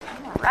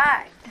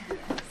right.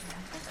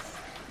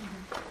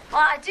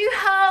 Well, I do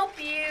hope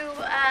you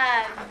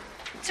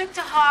took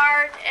to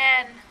heart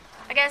and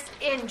I guess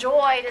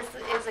enjoyed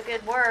is a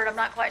good word. I'm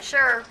not quite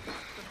sure.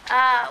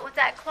 With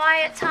that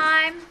quiet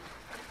time,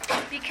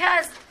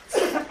 because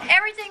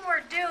everything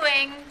we're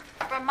doing,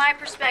 from my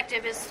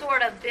perspective, is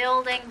sort of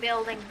building.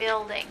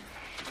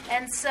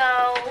 And so,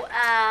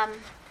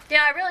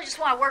 I really just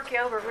want to work you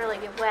over really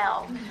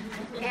well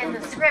in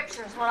the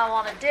scriptures, what I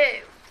want to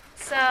do.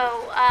 So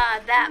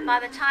that by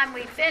the time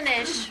we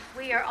finish,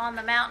 we are on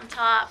the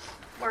mountaintop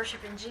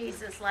worshiping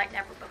Jesus like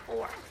never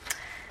before.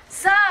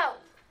 So,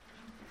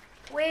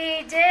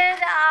 we did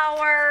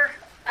our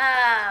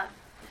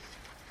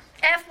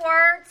F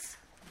words,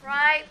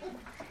 right?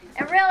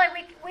 And really,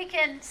 we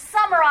can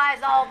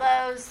summarize all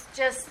those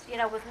just,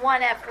 with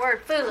one F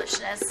word,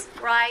 foolishness,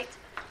 right?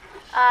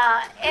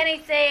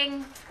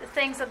 Anything, the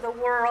things of the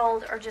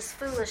world are just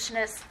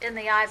foolishness in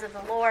the eyes of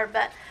the Lord.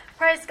 But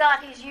praise God,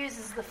 He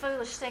uses the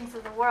foolish things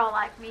of the world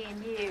like me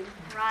and you,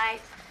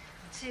 right,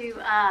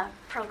 to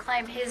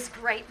proclaim His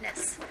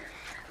greatness.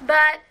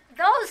 But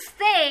those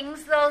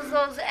things,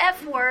 those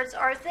F words,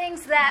 are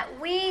things that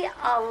we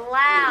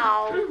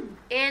allow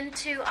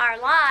into our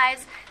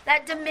lives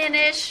that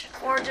diminish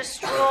or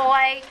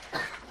destroy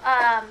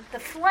the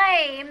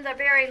flame, the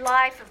very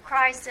life of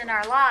Christ in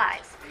our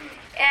lives.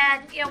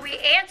 And, we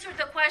answered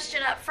the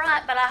question up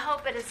front, but I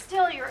hope it is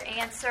still your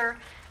answer,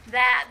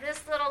 that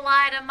this little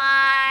light of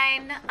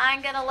mine,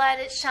 I'm going to let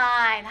it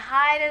shine.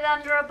 Hide it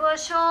under a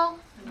bushel?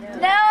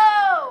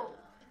 No!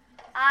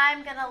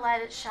 I'm going to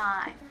let it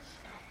shine.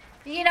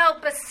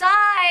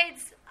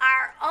 Besides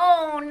our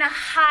own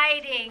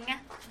hiding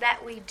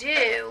that we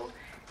do,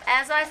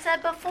 as I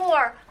said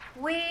before,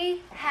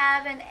 we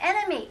have an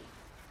enemy.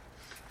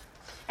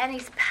 And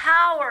he's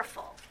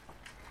powerful.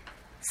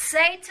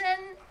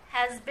 Satan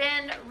has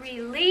been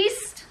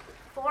released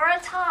for a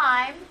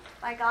time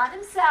by God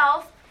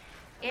Himself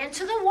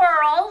into the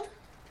world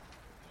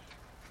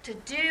to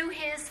do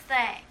his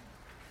thing,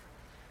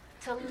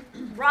 to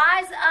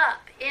rise up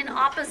in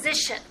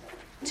opposition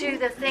to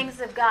the things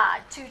of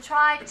God, to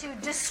try to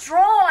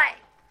destroy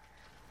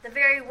the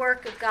very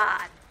work of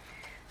God.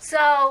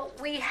 So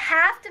we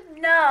have to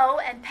know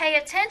and pay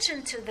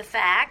attention to the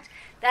fact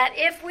that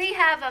if we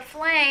have a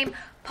flame,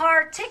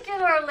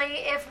 particularly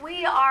if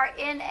we are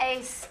in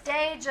a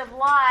stage of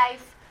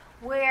life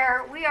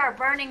where we are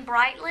burning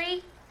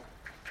brightly,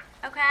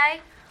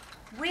 okay,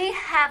 we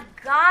have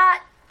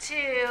got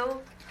to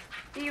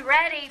be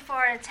ready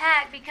for an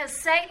attack, because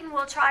Satan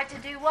will try to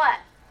do what?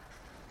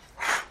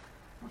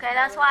 Okay,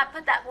 that's why I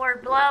put that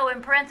word blow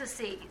in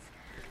parentheses.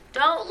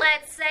 Don't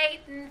let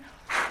Satan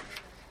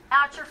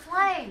out your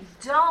flame.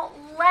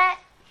 Don't let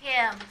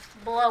him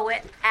blow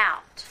it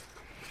out.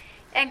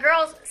 And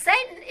girls,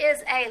 Satan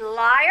is a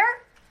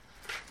liar.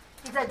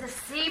 He's a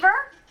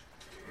deceiver.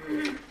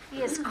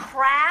 He is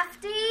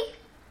crafty.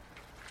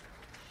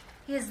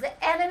 He is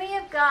the enemy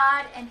of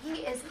God, and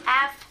he is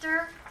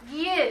after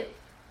you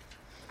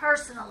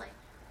personally.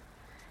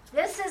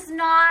 This is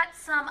not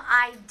some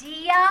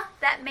idea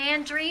that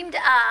man dreamed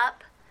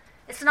up.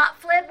 It's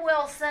not Flip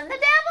Wilson. The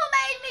devil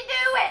made me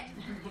do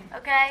it.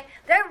 Okay?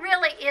 There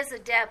really is a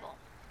devil.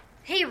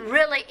 He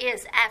really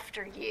is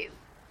after you.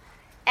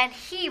 And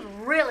he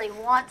really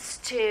wants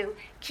to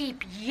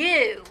keep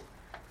you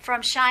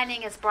from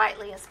shining as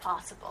brightly as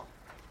possible.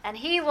 And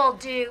he will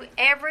do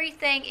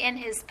everything in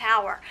his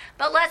power.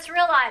 But let's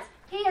realize,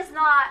 he is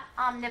not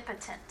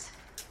omnipotent.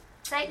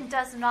 Satan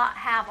does not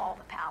have all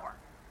the power.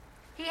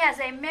 He has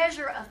a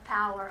measure of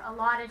power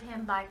allotted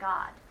him by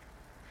God.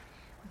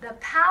 The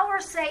power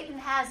Satan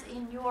has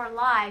in your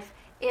life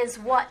is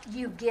what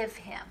you give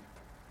him.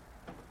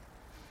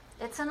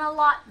 It's an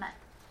allotment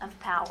of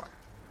power.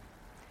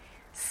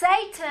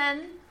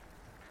 Satan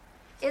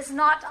is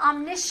not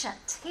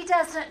omniscient. He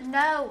doesn't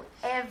know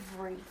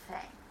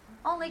everything.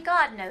 Only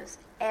God knows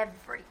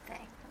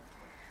everything.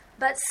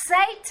 But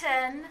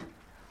Satan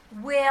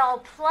will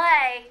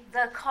play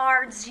the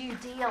cards you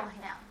deal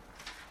him.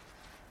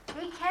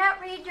 He can't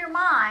read your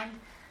mind,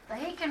 but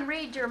he can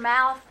read your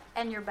mouth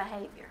and your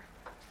behavior.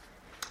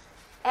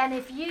 And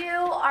if you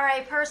are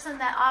a person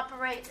that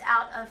operates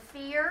out of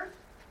fear,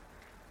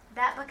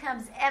 that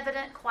becomes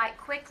evident quite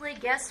quickly.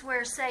 Guess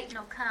where Satan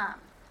will come?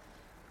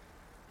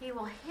 He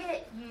will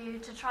hit you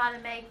to try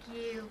to make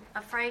you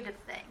afraid of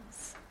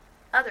things,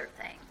 other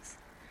things.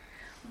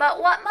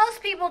 But what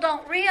most people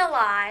don't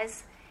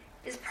realize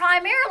is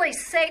primarily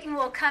Satan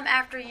will come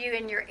after you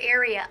in your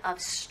area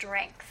of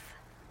strength.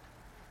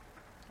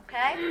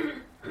 Okay?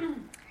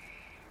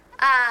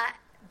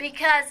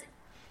 Because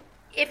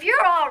if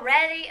you're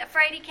already a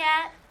fraidy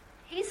cat,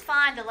 he's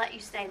fine to let you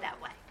stay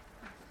that way.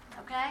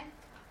 Okay?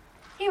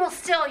 He will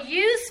still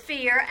use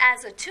fear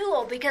as a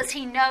tool because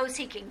he knows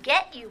he can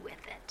get you with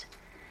it.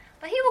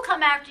 But he will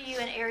come after you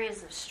in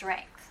areas of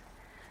strength.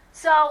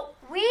 So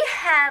we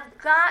have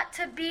got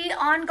to be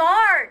on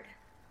guard.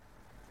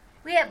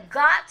 We have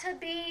got to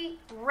be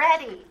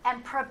ready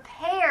and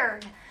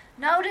prepared.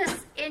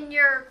 Notice in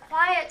your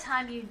quiet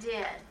time you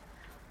did,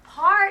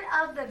 part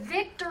of the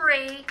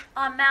victory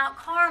on Mount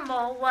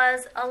Carmel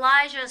was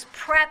Elijah's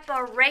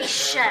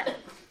preparation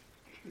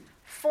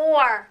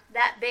for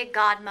that big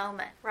God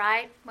moment,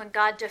 right? When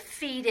God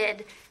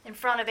defeated in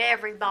front of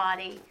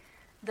everybody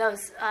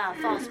those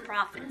false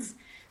prophets.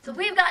 So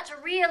we've got to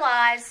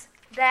realize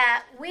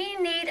that we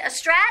need a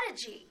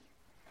strategy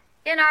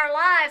in our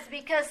lives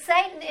because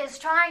Satan is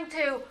trying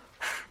to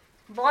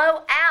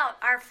blow out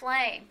our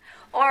flame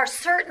or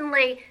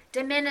certainly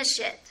diminish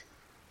it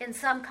in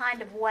some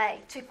kind of way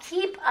to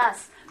keep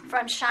us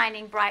from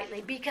shining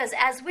brightly. Because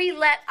as we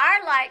let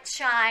our light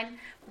shine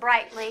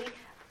brightly,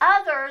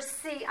 others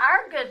see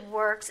our good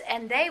works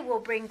and they will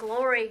bring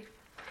glory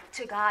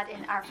to God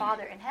and our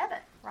Father in heaven,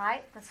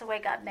 right? That's the way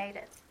God made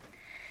it.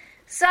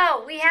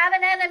 So we have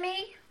an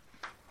enemy,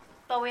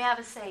 but we have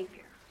a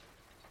Savior.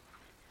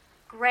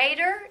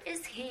 Greater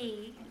is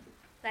He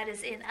that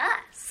is in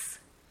us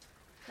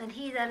than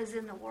he that is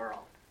in the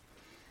world.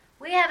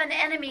 We have an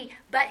enemy,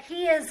 but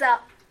he is a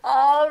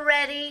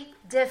already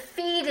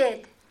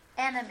defeated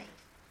enemy.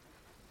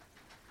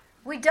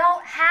 We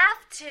don't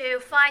have to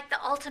fight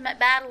the ultimate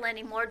battle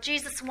anymore.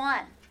 Jesus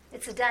won.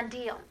 It's a done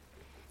deal.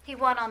 He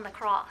won on the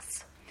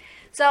cross.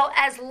 So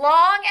as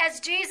long as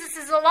Jesus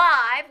is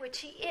alive, which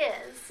he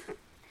is,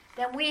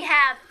 then we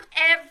have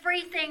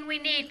everything we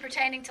need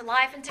pertaining to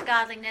life and to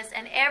godliness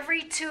and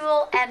every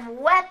tool and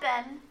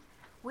weapon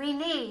we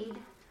need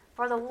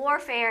for the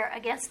warfare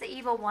against the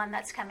evil one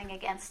that's coming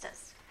against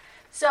us.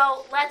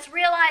 So let's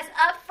realize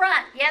up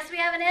front, yes, we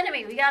have an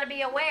enemy. We got to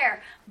be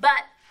aware.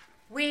 But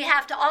we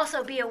have to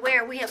also be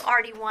aware we have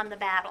already won the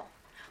battle.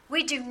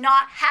 We do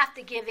not have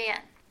to give in.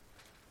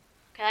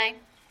 Okay?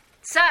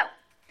 So,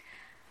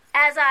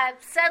 as I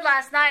said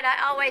last night,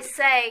 I always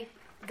say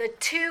the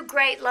two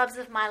great loves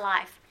of my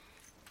life,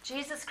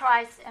 Jesus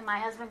Christ and my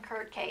husband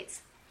Kurt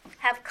Cates,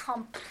 have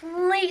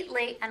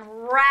completely and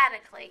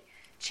radically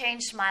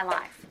changed my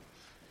life.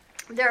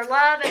 Their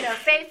love and their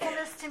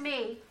faithfulness to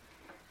me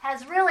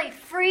has really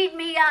freed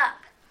me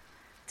up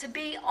to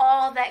be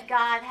all that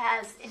God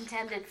has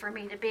intended for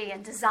me to be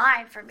and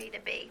designed for me to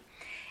be.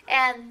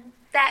 And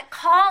that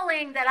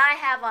calling that I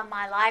have on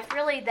my life,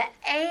 really the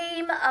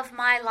aim of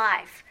my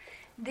life,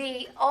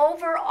 the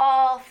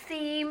overall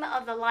theme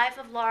of the life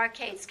of Laura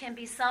Cates can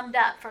be summed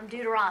up from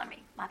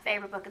Deuteronomy, my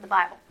favorite book of the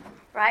Bible,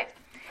 right?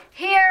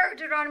 Hear,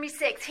 Deuteronomy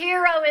 6,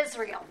 Hear, O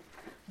Israel,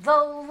 the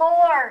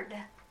Lord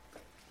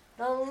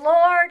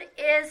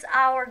is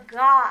our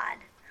God.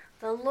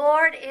 The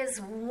Lord is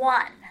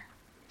one.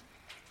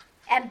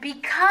 And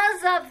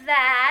because of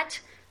that,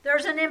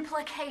 there's an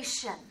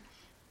implication.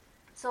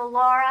 So,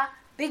 Laura,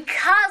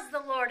 because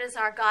the Lord is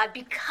our God,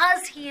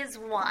 because he is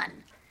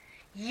one,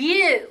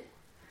 you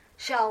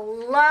shall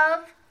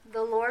love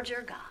the Lord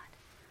your God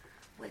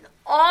with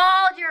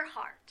all your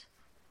heart,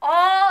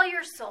 all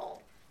your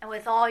soul, and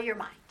with all your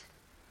might.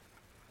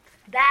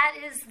 That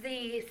is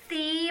the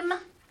theme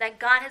that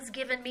God has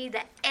given me,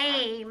 the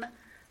aim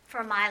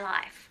for my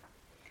life.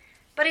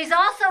 But he's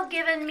also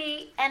given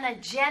me an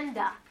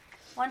agenda.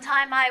 One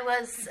time I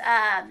was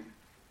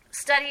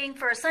studying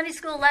for a Sunday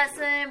school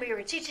lesson. We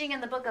were teaching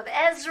in the book of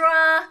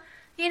Ezra.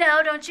 You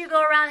know, don't you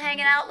go around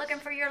hanging out looking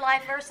for your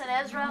life verse in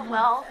Ezra?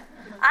 Well,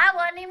 I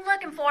wasn't even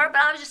looking for it,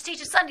 but I was just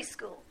teaching Sunday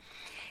school.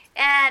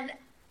 And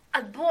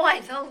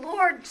boy, the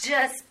Lord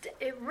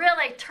it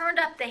really turned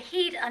up the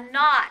heat a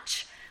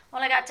notch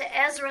when I got to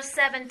Ezra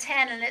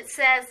 7:10, and it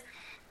says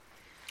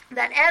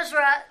that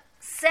Ezra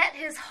set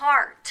his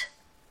heart,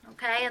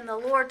 okay? And the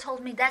Lord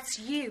told me, that's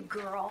you,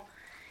 girl.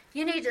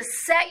 You need to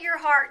set your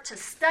heart to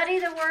study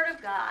the Word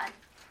of God,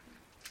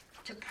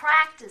 to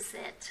practice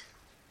it,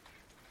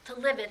 to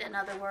live it, in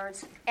other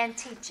words, and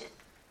teach it.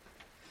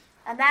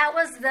 And that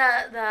was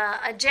the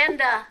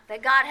agenda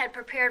that God had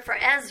prepared for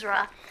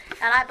Ezra.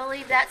 And I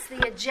believe that's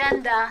the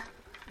agenda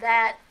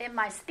that in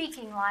my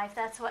speaking life,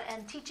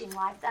 and teaching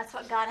life, that's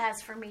what God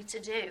has for me to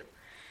do.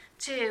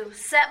 To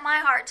set my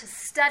heart to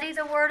study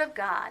the Word of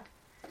God,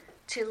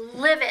 to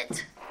live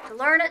it, to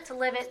learn it, to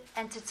live it,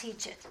 and to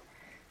teach it.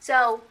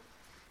 So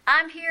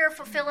I'm here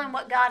fulfilling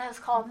what God has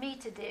called me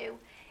to do.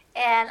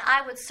 And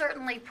I would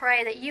certainly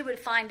pray that you would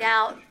find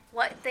out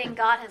what thing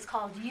God has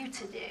called you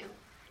to do.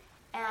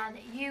 And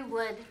you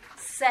would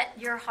set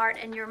your heart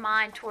and your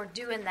mind toward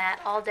doing that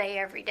all day,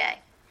 every day.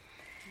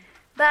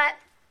 But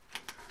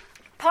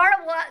part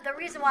of the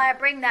reason why I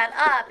bring that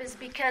up is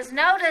because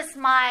notice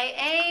my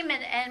aim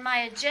and my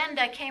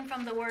agenda came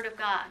from the Word of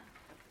God.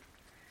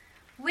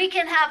 We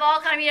can have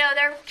all kind of,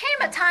 there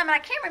came a time, and I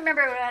can't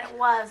remember what it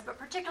was, but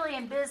particularly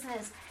in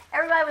business,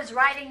 everybody was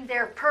writing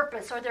their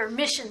purpose or their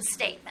mission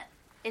statement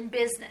in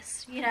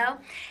business,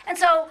 And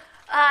so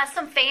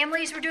some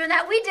families were doing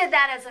that. We did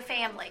that as a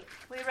family.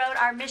 We wrote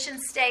our mission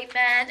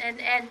statement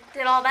and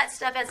did all that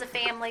stuff as a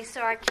family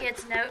so our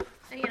kids know,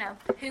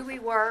 who we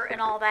were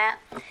and all that.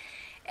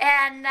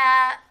 And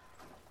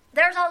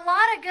there's a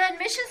lot of good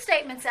mission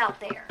statements out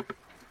there.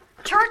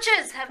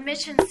 Churches have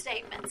mission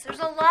statements. There's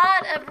a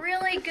lot of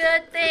really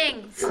good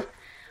things.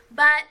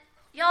 But,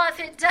 y'all, if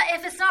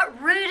it's not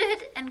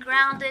rooted and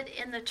grounded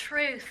in the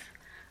truth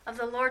of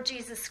the Lord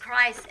Jesus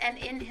Christ and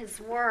in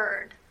His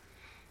Word,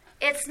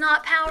 it's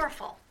not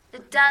powerful.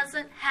 It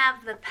doesn't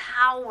have the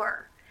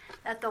power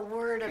that the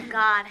Word of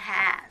God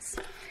has.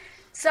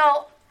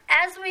 So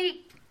as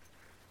we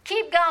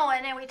keep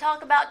going and we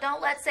talk about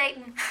don't let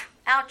Satan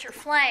out your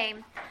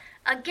flame,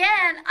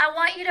 again, I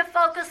want you to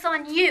focus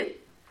on you.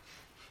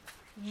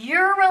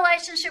 Your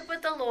relationship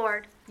with the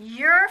Lord,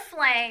 your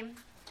flame,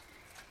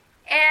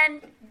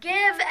 and give,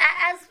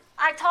 as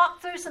I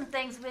talk through some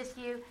things with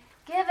you,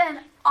 give an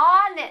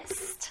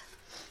honest,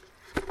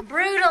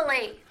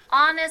 brutally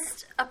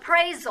honest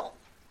appraisal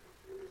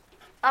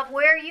of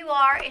where you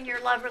are in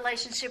your love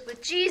relationship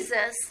with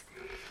Jesus.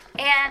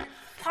 And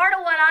part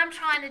of what I'm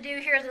trying to do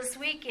here this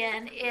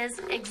weekend is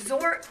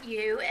exhort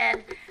you,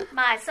 and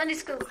my Sunday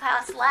school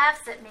class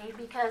laughs at me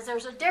because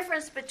there's a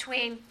difference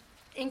between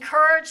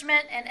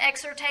encouragement and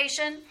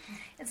exhortation.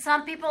 And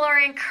some people are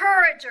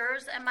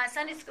encouragers, and my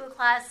Sunday school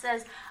class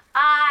says,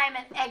 I'm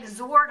an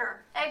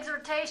exhorter.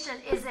 Exhortation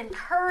is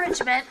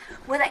encouragement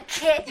with a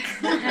kick.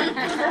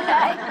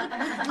 Okay?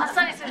 My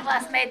Sunday school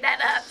class made that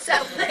up. So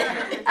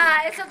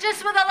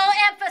just with a little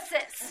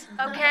emphasis,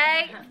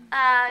 okay,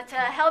 to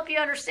help you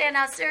understand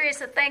how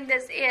serious a thing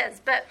this is.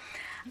 But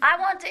I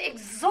want to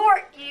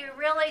exhort you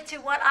really to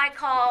what I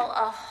call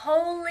a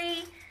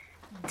holy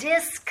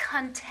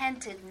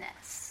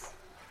discontentedness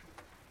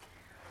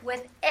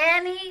with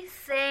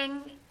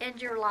anything in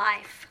your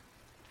life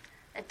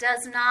that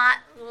does not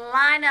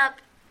line up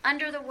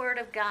under the Word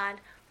of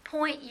God,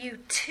 point you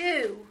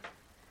to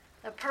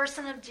the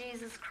person of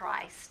Jesus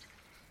Christ,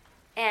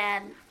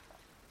 and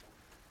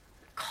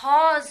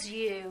cause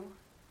you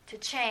to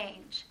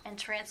change and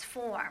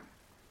transform.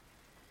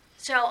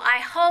 So I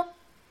hope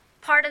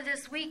part of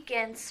this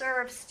weekend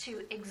serves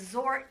to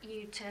exhort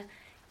you, to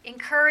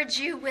encourage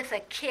you with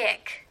a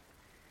kick,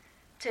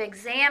 to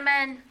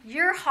examine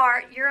your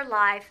heart, your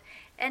life,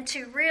 and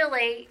to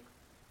really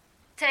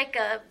take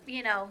a,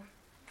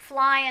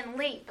 flying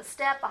leap, a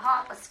step, a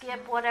hop, a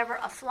skip, whatever,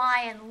 a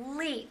flying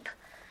leap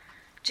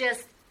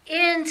just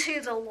into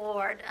the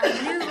Lord,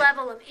 a new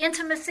level of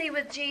intimacy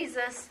with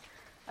Jesus,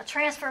 a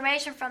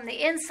transformation from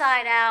the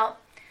inside out,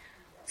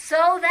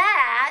 so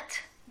that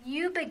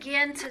you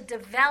begin to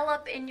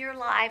develop in your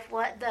life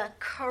what the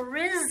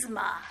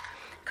charisma.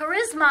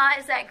 Charisma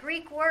is that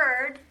Greek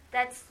word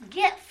that's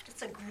gift.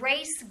 It's a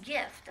grace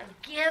gift, a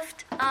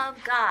gift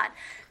of God.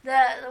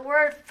 The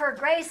word for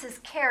grace is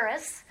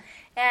charis,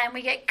 and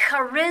we get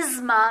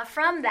charisma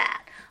from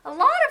that. A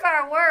lot of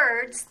our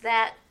words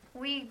that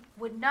we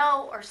would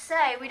know or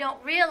say, we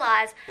don't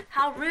realize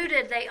how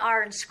rooted they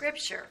are in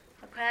Scripture,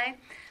 okay?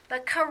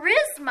 But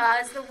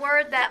charisma is the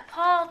word that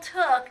Paul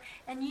took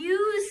and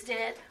used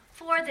it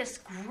for this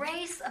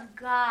grace of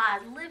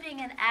God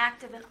living and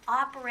active and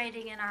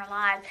operating in our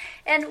lives.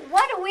 And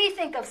what do we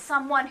think of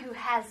someone who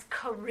has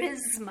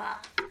charisma?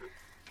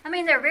 I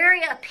mean, they're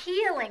very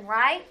appealing,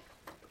 right?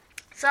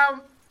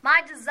 So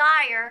my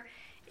desire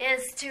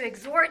is to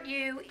exhort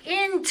you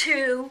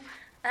into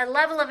a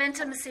level of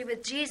intimacy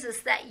with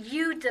Jesus that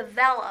you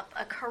develop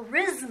a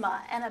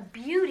charisma and a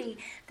beauty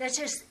that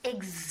just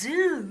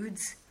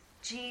exudes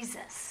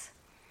Jesus.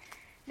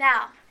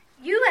 Now,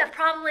 you have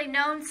probably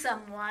known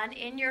someone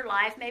in your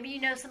life. Maybe you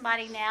know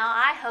somebody now.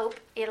 I hope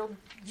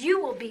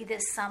you will be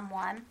this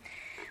someone.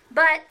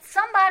 But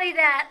somebody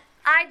that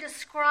I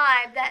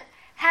describe that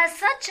has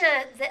such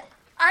the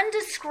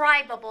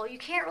undescribable, you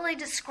can't really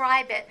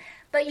describe it,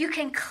 but you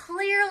can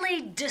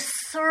clearly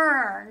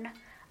discern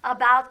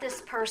about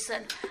this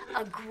person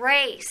a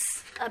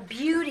grace, a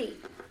beauty,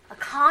 a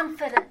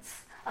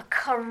confidence, a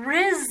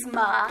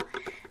charisma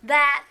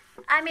that,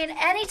 I mean,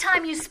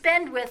 anytime you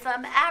spend with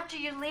them, after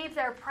you leave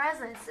their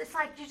presence, it's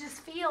like you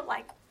just feel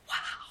like,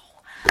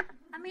 wow.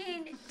 I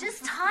mean,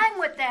 just time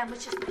with them,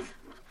 which is,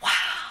 wow.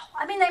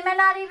 I mean, they may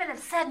not even have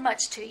said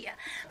much to you,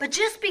 but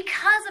just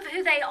because of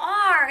who they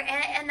are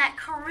and that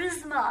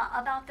charisma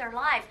about their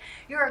life,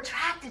 you're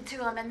attracted to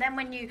them. And then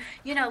when you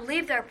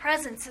leave their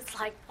presence, it's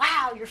like,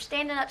 wow, you're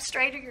standing up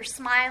straighter, you're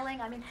smiling.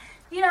 I mean,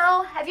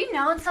 have you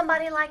known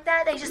somebody like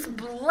that? They just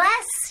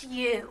bless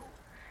you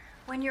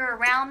when you're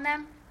around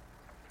them.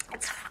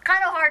 It's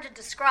kind of hard to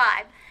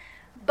describe,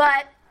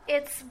 but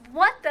it's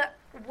what the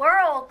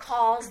world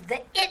calls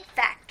the it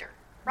factor,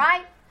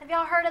 right? Have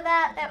y'all heard of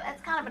that?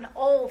 That's kind of an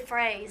old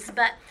phrase,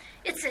 but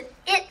it's an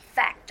it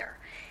factor.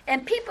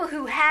 And people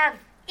who have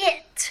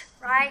it,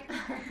 right,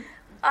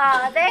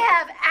 they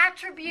have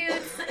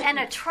attributes and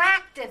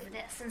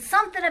attractiveness, and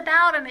something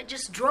about them, it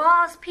just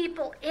draws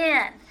people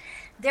in.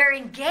 They're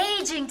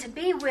engaging to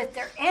be with.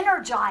 They're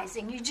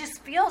energizing. You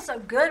just feel so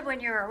good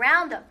when you're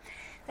around them.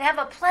 They have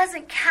a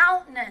pleasant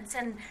countenance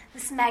and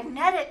this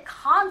magnetic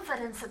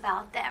confidence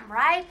about them,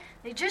 right?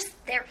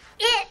 They're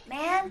it,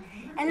 man.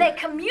 And they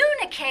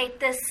communicate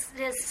this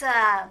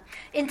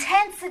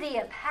intensity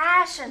of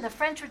passion. The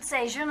French would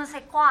say, je ne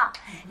sais quoi.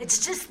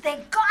 It's just,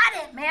 they got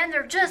it, man.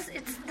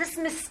 It's this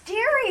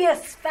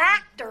mysterious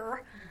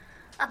factor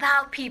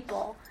about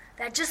people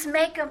that just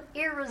make them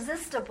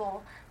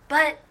irresistible.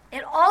 But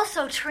it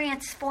also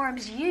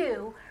transforms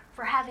you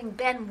for having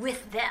been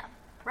with them,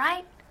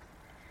 right?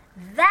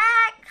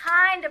 That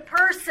kind of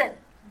person,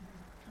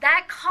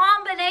 that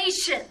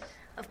combination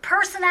of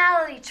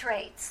personality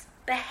traits,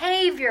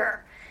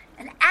 behavior,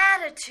 and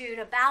attitude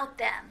about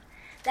them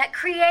that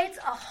creates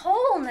a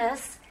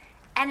wholeness,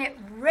 and it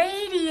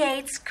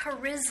radiates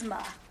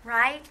charisma,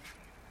 right?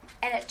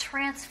 And it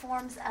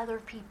transforms other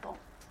people.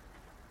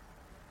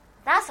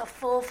 That's a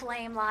full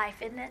flame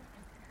life, isn't it?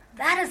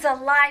 That is a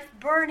life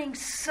burning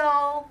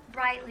so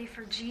brightly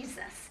for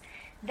Jesus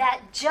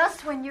that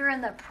just when you're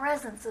in the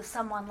presence of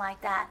someone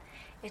like that,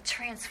 it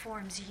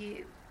transforms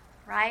you,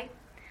 right?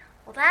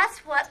 Well, that's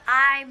what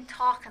I'm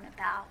talking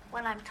about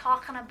when I'm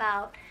talking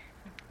about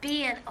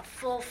being a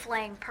full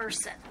flame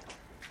person.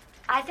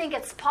 I think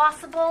it's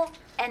possible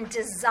and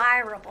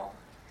desirable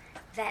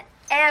that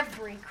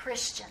every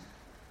Christian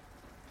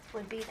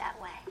would be that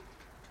way,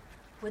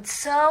 would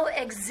so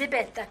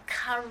exhibit the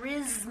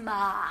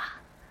charisma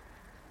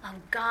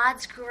of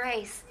God's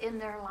grace in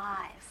their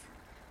lives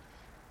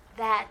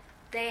that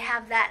they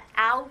have that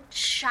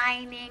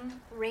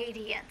outshining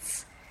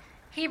radiance.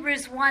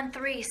 Hebrews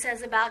 1:3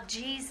 says about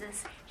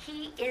Jesus,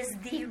 he is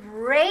the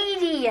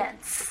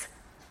radiance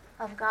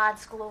of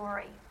God's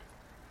glory.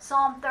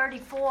 Psalm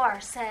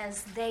 34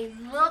 says they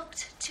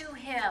looked to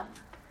him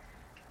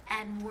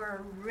and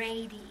were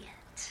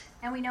radiant.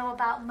 And we know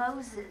about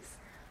Moses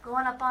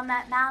going up on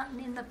that mountain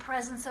in the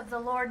presence of the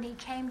Lord, and he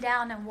came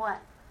down and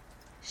what?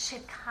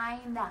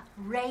 Shekinah,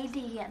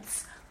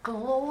 radiance,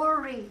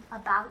 glory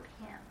about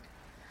him.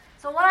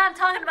 So what I'm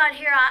talking about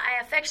here,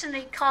 I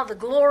affectionately call the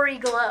glory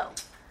glow.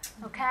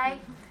 Okay?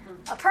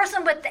 A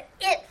person with the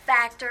it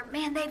factor,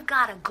 man, they've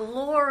got a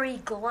glory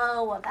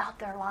glow about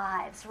their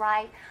lives,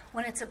 right?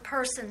 When it's a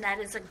person that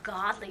is a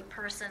godly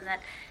person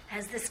that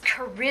has this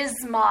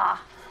charisma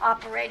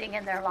operating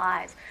in their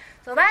lives.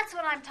 So that's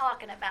what I'm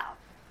talking about.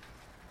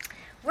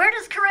 Where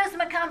does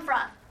charisma come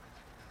from?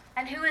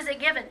 And who is it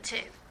given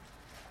to?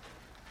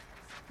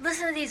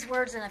 Listen to these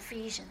words in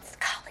Ephesians.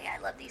 Golly, I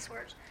love these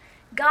words.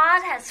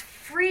 God has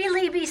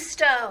freely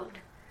bestowed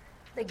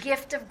the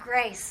gift of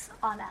grace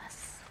on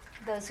us,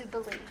 those who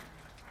believe,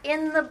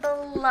 in the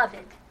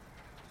beloved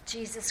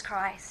Jesus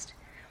Christ.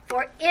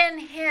 For in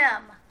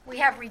him we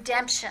have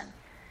redemption,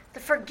 the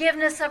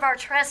forgiveness of our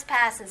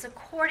trespasses,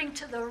 according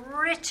to the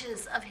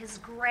riches of his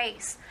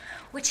grace,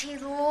 which he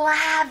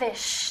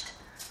lavished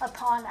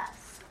upon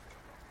us.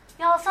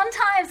 Y'all,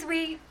 sometimes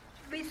we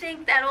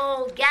think that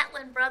old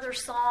Gatlin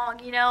Brothers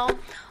song, you know,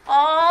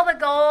 all the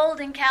gold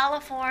in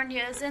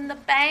California is in the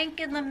bank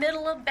in the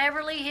middle of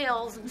Beverly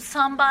Hills in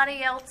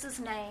somebody else's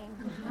name.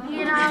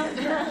 You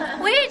know,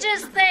 we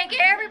just think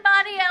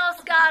everybody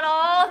else got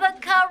all the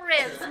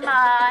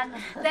charisma, and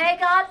they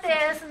got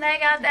this and they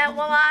got that.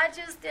 Well, I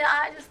just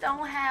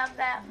don't have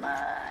that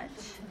much.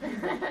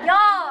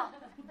 Y'all,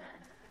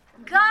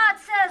 God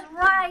says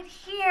right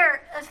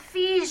here,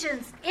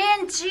 Ephesians,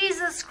 in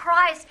Jesus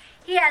Christ,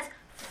 he has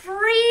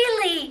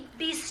freely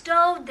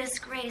bestowed this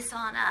grace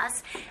on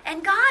us.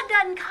 And God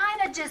doesn't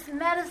kind of just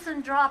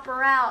medicine drop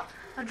her out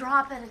a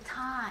drop at a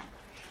time.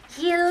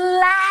 He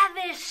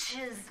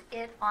lavishes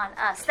it on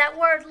us. That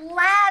word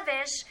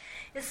lavish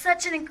is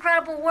such an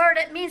incredible word.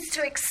 It means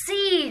to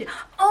exceed,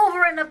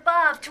 over and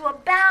above, to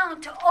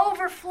abound, to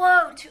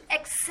overflow, to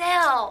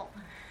excel.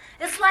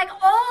 It's like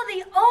all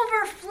the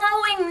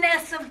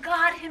overflowingness of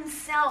God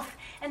himself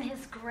and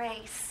his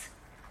grace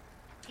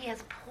he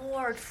has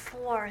poured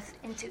forth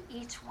into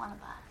each one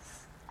of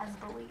us as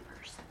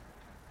believers.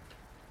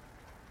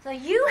 So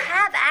you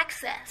have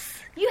access.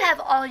 You have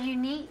all you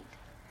need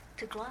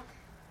to glow.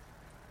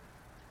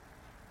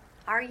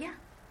 Are you?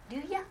 Do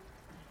you?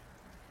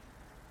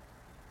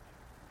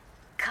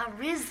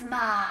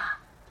 Charisma,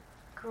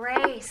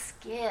 grace,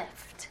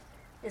 gift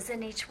is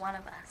in each one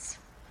of us.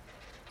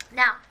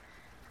 Now,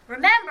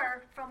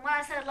 remember from what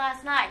I said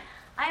last night,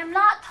 I am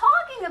not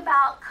talking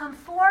about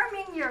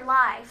conforming your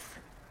life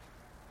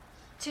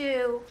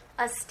to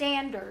a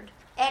standard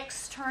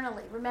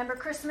externally. Remember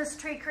Christmas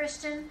tree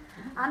Christian?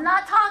 I'm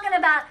not talking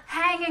about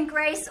hanging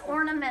grace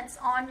ornaments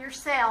on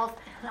yourself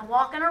and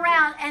walking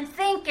around and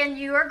thinking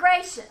you are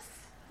gracious.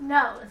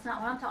 No, that's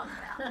not what I'm talking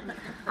about.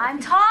 I'm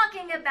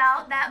talking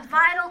about that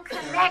vital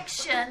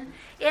connection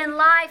in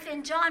life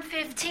in John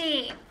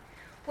 15,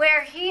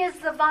 where he is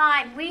the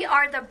vine, we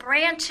are the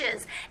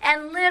branches,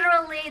 and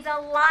literally the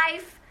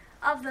life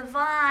of the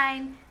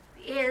vine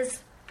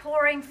is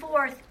pouring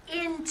forth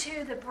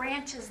into the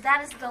branches.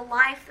 That is the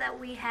life that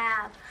we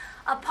have.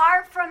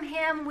 Apart from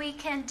him, we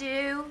can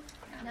do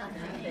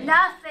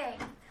nothing.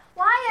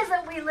 Why is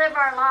it we live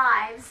our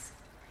lives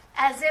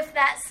as if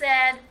that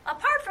said,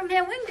 apart from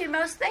him, we can do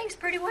most things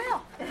pretty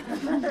well?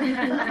 Isn't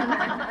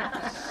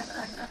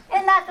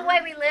that the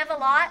way we live a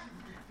lot?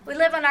 We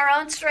live in our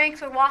own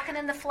strength. We're walking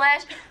in the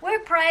flesh. We're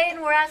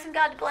praying. We're asking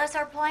God to bless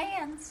our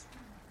plans.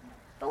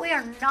 But we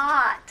are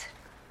not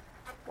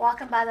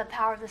walking by the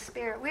power of the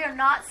Spirit. We are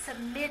not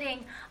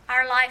submitting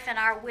our life and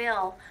our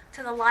will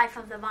to the life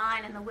of the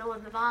vine and the will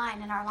of the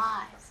vine in our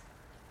lives.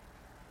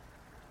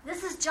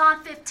 This is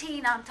John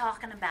 15 I'm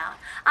talking about.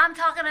 I'm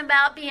talking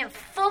about being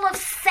full of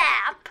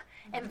sap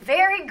and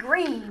very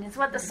green is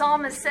what the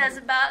psalmist says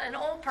about an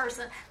old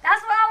person.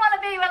 That's what I want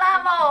to be when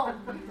I'm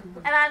old.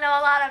 And I know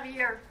a lot of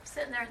you are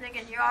sitting there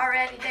thinking you're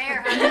already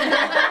there.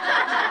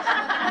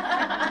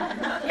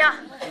 Yeah,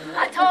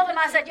 I told them,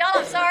 I said, y'all,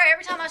 I'm sorry.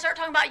 Every time I start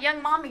talking about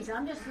young mommies,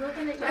 I'm just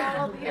looking at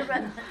y'all over here.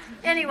 But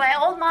anyway,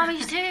 old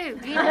mommies too.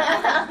 You know?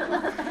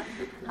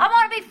 I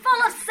want to be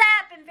full of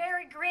sap and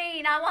very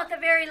green. I want the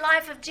very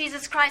life of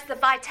Jesus Christ, the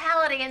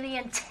vitality and the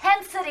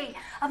intensity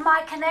of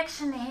my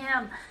connection to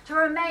Him, to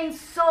remain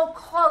so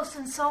close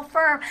and so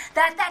firm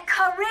that that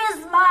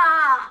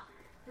charisma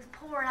is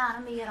pouring out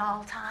of me at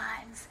all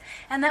times.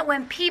 And that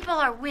when people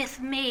are with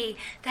me,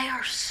 they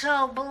are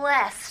so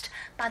blessed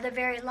by the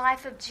very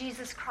life of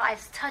Jesus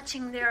Christ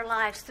touching their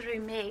lives through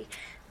me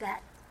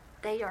that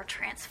they are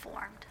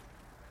transformed.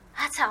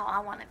 That's how I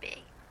want to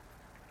be.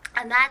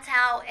 And that's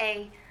how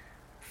a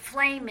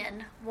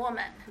flaming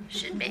woman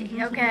should be,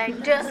 okay?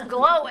 Just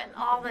glowing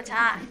all the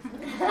time.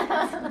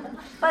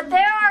 But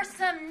there are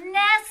some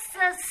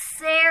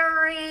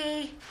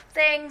necessary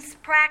things,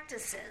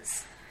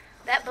 practices,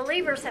 that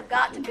believers have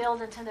got to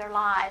build into their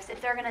lives if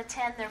they're going to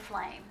tend their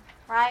flame,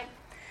 right?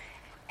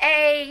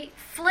 A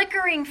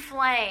flickering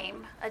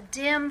flame, a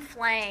dim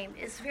flame,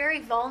 is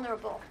very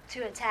vulnerable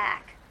to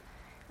attack.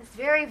 It's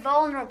very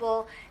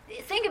vulnerable.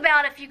 Think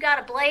about if you got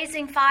a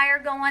blazing fire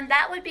going,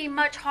 that would be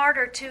much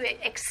harder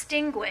to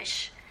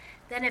extinguish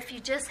than if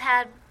you just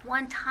had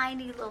one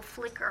tiny little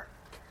flicker.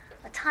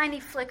 A tiny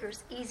flicker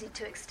is easy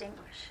to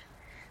extinguish.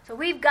 So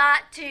we've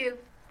got to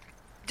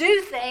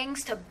do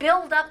things to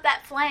build up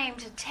that flame,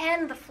 to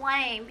tend the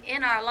flame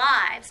in our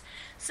lives,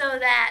 so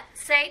that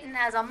Satan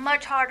has a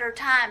much harder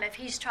time if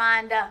he's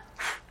trying to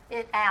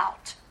it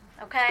out.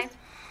 Okay?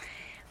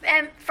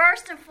 And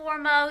first and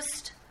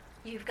foremost,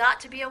 you've got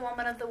to be a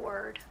woman of the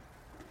Word.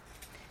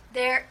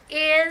 There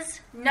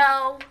is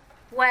no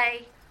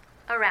way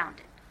around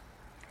it.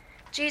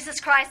 Jesus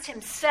Christ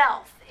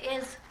Himself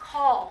is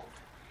called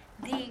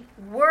the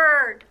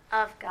Word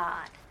of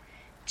God.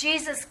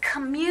 Jesus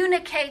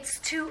communicates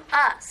to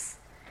us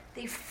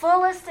the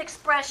fullest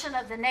expression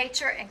of the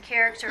nature and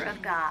character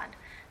of God.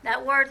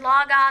 That word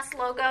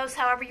logos,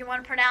 however you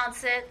want to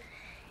pronounce it,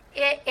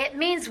 it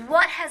means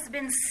what has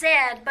been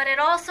said, but it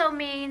also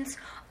means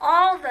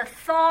all the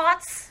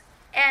thoughts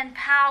and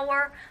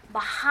power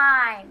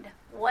behind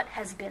what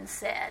has been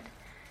said.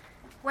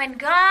 When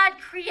God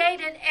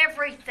created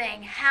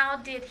everything, how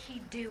did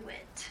He do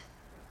it?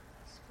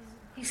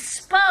 He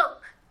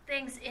spoke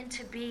things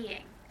into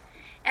being.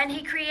 And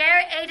He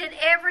created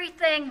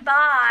everything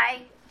by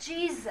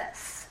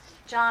Jesus.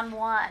 John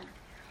 1.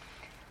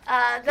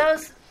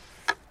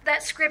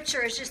 That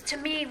scripture is just, to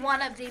me,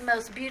 one of the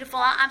most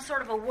beautiful. I'm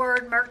sort of a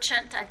word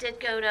merchant. I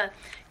did go to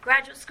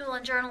graduate school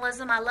in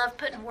journalism. I love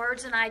putting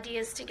words and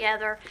ideas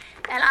together.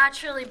 And I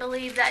truly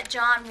believe that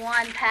John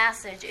 1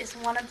 passage is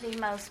one of the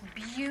most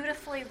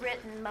beautifully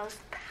written, most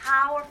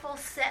powerful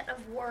set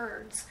of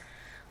words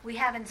we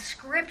have in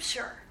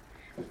Scripture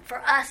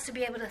for us to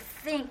be able to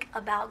think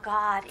about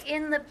God.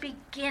 In the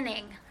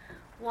beginning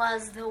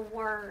was the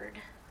Word,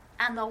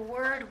 and the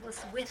Word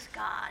was with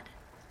God,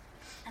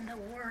 and the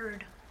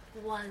Word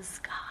was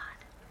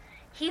God.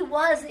 He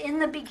was in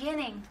the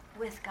beginning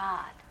with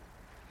God.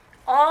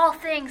 All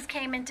things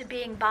came into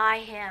being by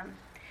Him,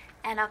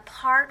 and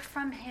apart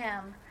from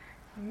Him,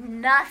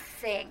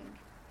 nothing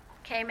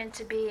came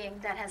into being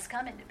that has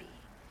come into being.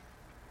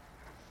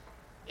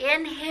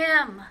 In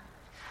Him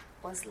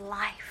was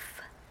life.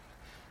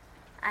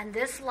 And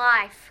this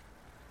life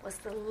was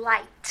the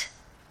light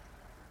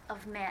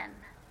of men.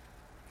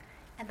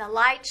 And the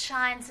light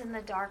shines in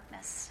the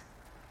darkness.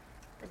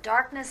 The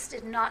darkness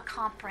did not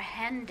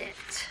comprehend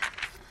it.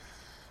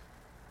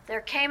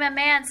 There came a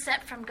man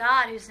sent from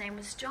God whose name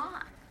was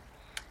John.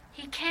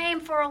 He came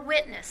for a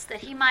witness,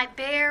 that he might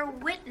bear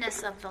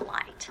witness of the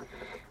light,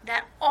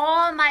 that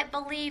all might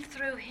believe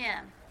through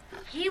him.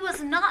 He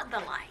was not the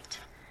light,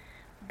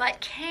 but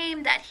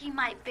came that he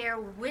might bear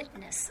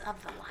witness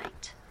of the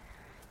light.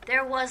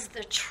 There was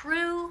the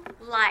true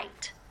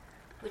light,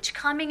 which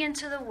coming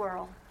into the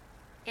world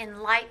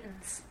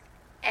enlightens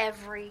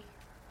every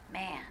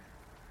man.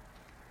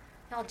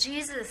 Now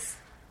Jesus,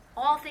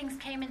 all things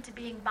came into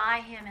being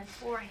by Him and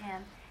for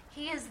Him.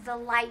 He is the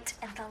light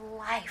and the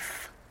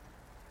life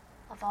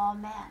of all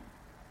men.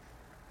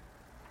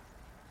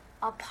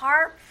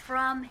 Apart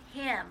from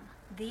Him,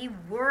 the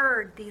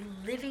Word, the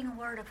living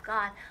Word of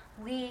God,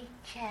 we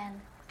can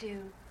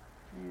do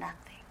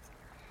nothing.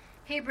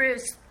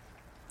 Hebrews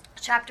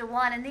Chapter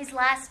 1, in these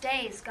last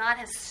days, God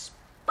has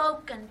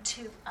spoken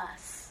to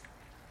us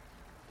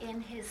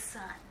in His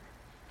Son.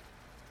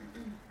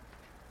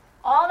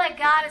 All that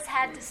God has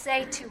had to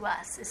say to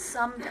us is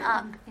summed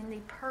up in the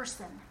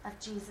person of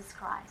Jesus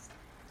Christ.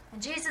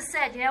 And Jesus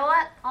said, you know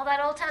what? All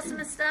that Old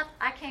Testament stuff,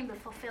 I came to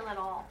fulfill it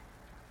all.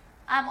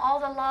 I'm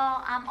all the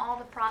law, I'm all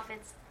the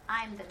prophets,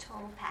 I'm the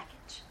total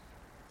package.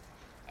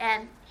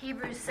 And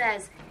Hebrews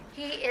says,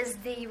 He is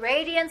the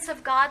radiance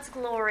of God's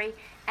glory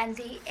and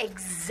the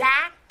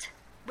exact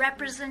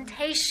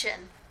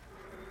representation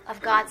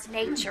of God's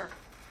nature.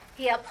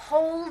 He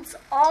upholds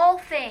all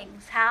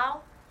things.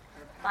 How?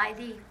 By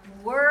the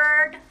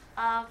word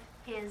of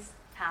His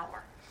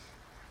power.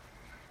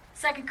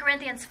 2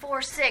 Corinthians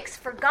 4:6,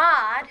 for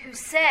God, who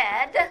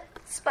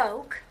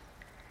spoke,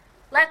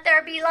 let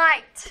there be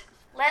light.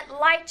 Let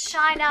light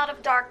shine out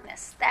of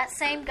darkness. That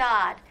same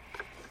God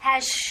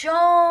has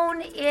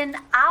shone in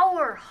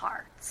our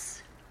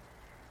hearts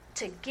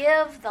to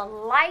give the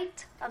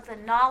light of the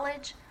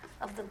knowledge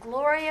of the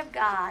glory of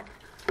God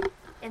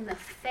in the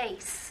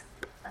face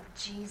of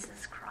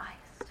Jesus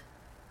Christ.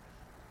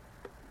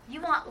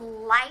 You want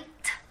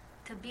light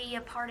to be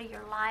a part of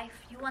your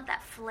life? You want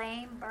that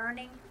flame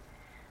burning?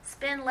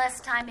 Spend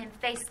less time in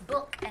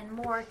Facebook and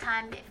more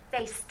time in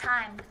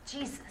FaceTime with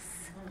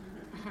Jesus.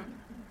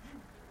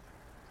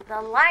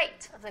 The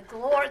light of the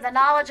glory, the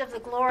knowledge of the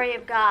glory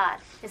of God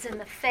is in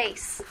the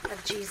face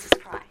of Jesus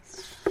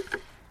Christ.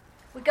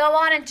 We go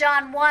on in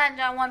John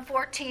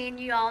 1:14.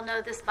 You all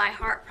know this by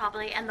heart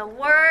probably. And the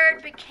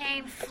Word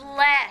became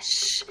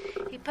flesh.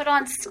 He put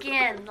on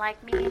skin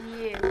like me and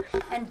you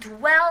and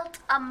dwelt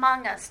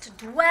among us. To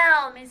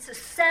dwell means to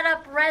set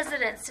up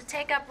residence, to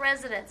take up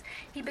residence.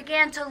 He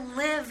began to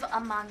live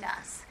among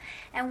us.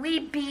 And we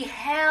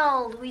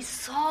beheld, we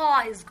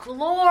saw His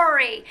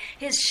glory,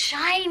 His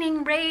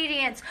shining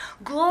radiance,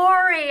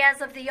 glory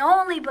as of the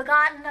only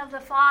begotten of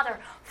the Father,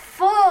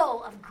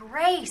 full of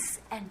grace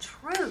and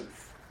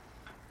truth.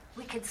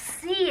 We could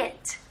see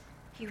it.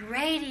 He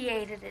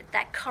radiated it,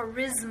 that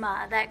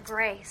charisma, that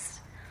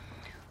grace.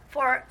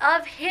 For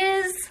of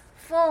His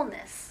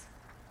fullness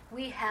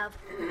we have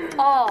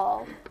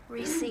all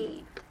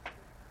received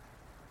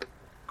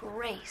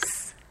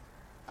grace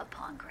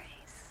upon grace.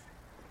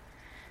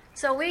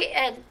 So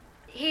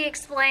He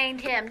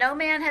explained Him. No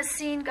man has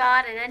seen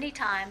God at any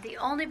time. The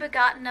only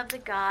begotten of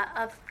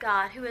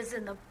God, who is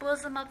in the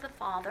bosom of the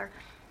Father,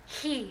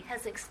 He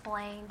has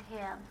explained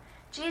Him.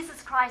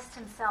 Jesus Christ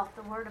Himself,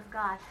 the Word of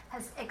God,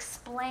 has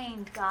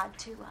explained God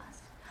to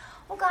us.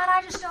 Oh, God,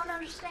 I just don't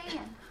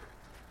understand.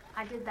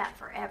 I did that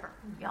forever,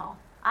 y'all.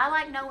 I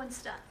like knowing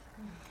stuff.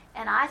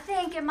 And I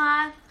think in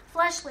my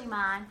fleshly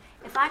mind,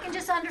 if I can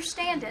just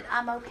understand it,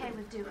 I'm okay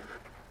with doing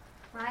it.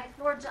 Right?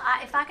 Lord,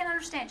 if I can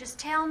understand, just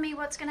tell me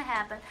what's going to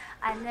happen,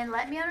 and then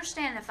let me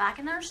understand it. If I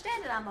can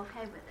understand it, I'm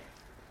okay with it.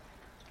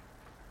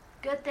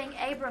 Good thing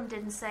Abram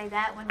didn't say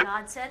that when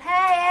God said,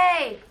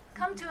 hey,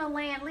 come to a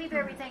land, leave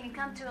everything and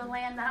come to a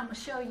land that I'm going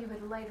to show you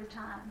at a later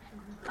time.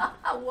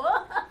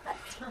 What?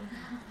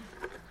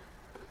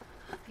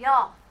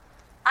 Y'all,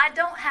 I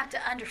don't have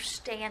to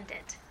understand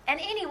it. And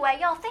anyway,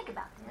 y'all think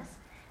about this.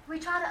 We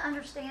try to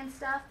understand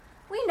stuff.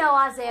 We know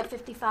Isaiah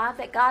 55,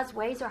 that God's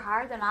ways are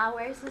higher than our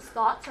ways. His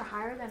thoughts are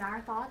higher than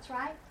our thoughts,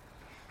 right?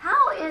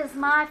 How is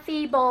my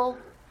feeble,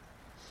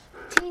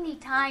 teeny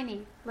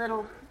tiny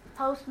little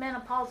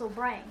postmenopausal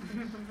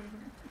brain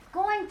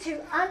going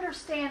to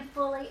understand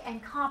fully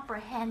and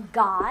comprehend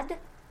God?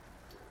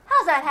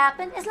 How's that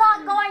happen? It's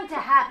not going to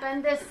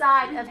happen this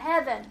side of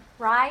heaven,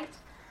 right?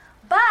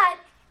 But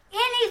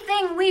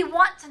anything we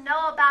want to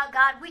know about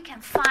God, we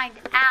can find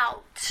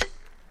out.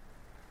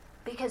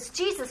 Because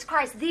Jesus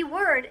Christ, the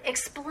Word,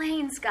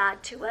 explains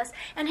God to us,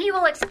 and He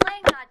will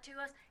explain God to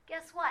us,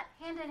 guess what?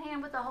 Hand in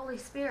hand with the Holy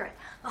Spirit.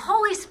 The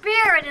Holy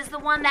Spirit is the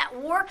one that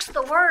works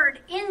the Word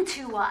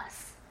into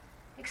us,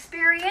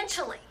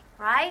 experientially,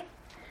 right?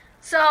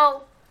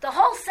 So the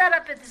whole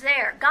setup is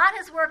there. God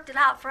has worked it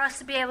out for us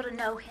to be able to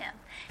know Him.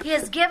 He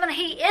is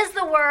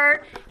the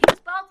Word. He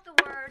spoke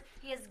the Word.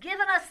 He has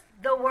given us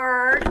the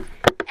Word,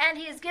 and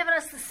He has given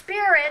us the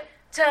Spirit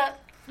to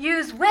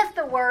use with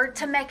the Word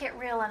to make it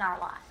real in our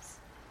lives.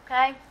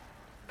 Okay?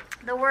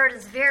 The Word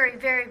is very,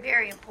 very,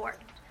 very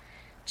important.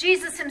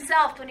 Jesus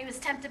Himself, when He was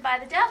tempted by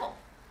the devil,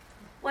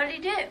 what did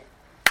He do?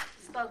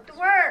 He spoke the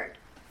Word,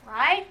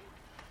 right?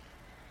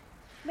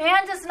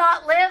 Man does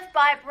not live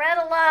by bread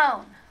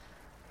alone,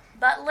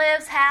 but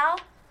lives how?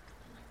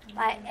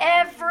 By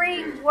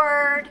every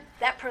word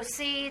that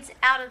proceeds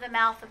out of the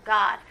mouth of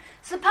God.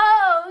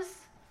 Suppose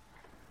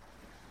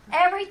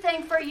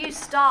everything for you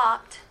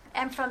stopped,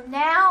 and from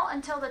now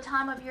until the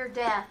time of your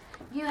death,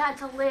 you had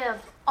to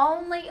live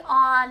only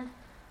on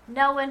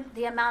knowing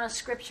the amount of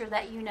Scripture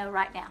that you know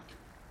right now.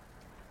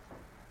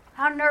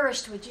 How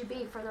nourished would you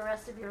be for the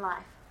rest of your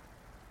life?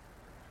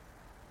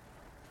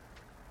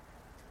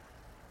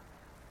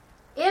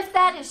 If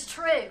that is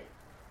true,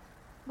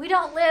 we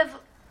don't live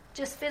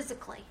just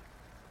physically.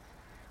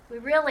 We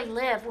really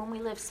live when we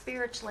live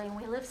spiritually, and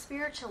we live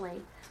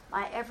spiritually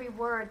by every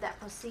word that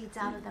proceeds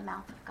out of the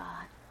mouth of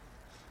God.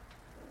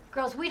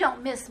 Girls, we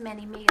don't miss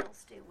many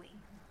meals, do we?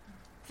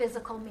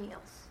 Physical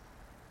meals.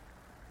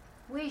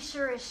 We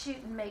sure as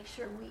shootin' make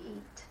sure we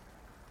eat.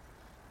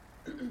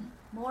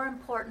 More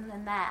important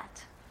than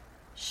that,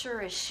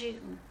 sure as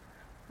shootin',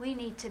 we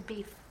need to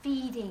be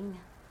feeding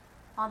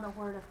on the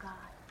Word of God.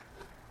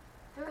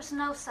 There is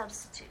no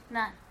substitute,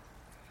 none.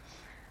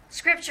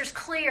 Scripture's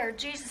clear.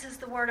 Jesus is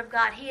the Word of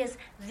God. He is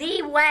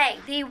the way,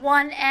 the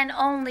one and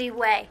only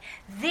way,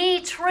 the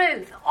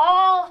truth.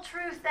 All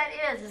truth that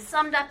is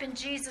summed up in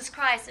Jesus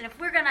Christ. And if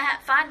we're going to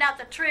find out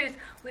the truth,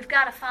 we've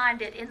got to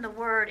find it in the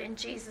Word, in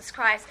Jesus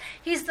Christ.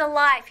 He's the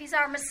life. He's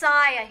our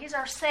Messiah. He's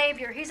our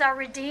Savior. He's our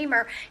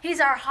Redeemer. He's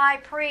our High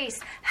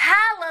Priest.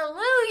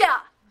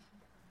 Hallelujah!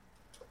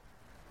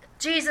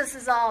 Jesus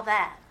is all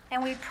that.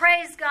 And we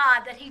praise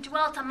God that he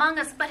dwelt among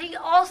us, but he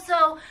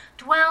also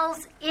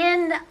dwells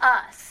in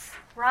us,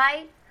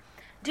 right?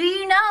 Do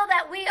you know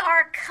that we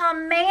are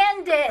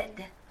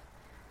commanded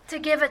to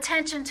give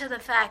attention to the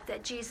fact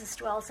that Jesus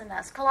dwells in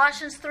us?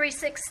 Colossians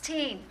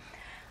 3:16.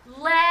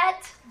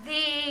 Let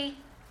the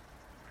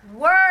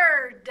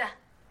word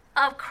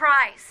of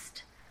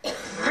Christ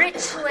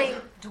richly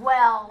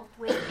dwell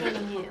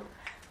within you.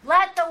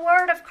 Let the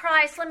word of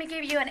Christ, let me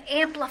give you an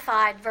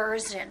amplified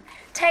version,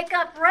 take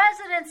up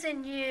residence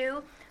in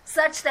you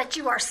such that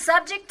you are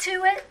subject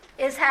to it,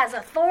 it has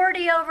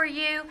authority over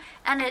you,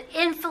 and it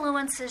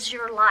influences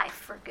your life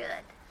for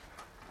good.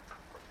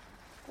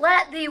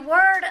 Let the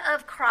word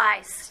of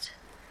Christ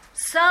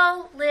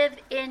so live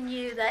in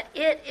you that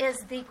it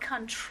is the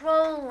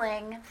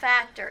controlling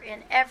factor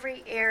in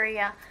every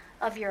area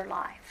of your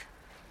life.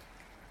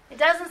 It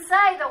doesn't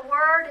say the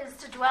word is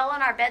to dwell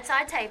on our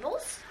bedside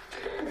tables.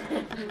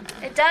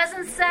 It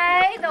doesn't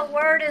say the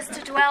word is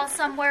to dwell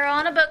somewhere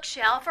on a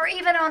bookshelf or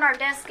even on our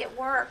desk at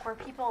work where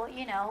people,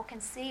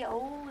 can see,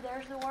 oh,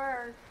 there's the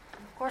word.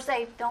 Of course,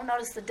 they don't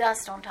notice the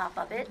dust on top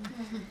of it.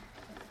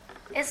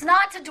 It's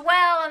not to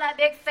dwell in that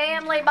big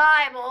family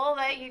Bible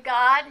that you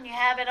got and you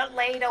have it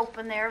laid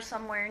open there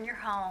somewhere in your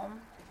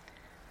home.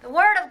 The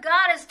Word of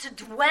God is to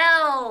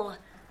dwell,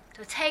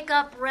 to take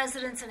up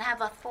residence and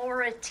have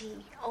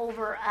authority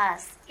over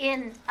us,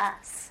 in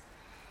us.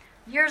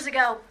 Years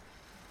ago,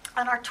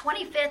 on our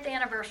 25th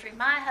anniversary,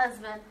 my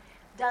husband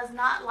does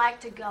not like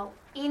to go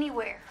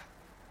anywhere.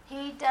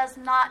 He does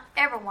not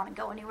ever want to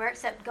go anywhere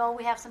except go.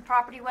 We have some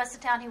property west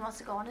of town. He wants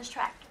to go on his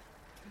tractor.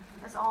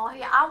 That's all.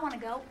 I want to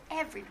go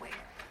everywhere,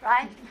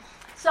 right?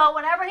 So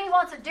whenever he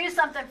wants to do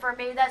something for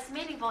me that's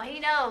meaningful, he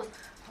knows,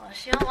 well,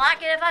 she'll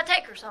like it if I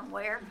take her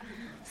somewhere.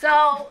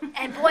 So,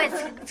 and boy,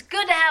 it's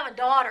good to have a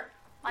daughter.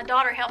 My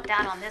daughter helped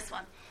out on this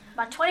one.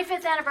 My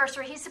 25th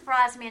anniversary, he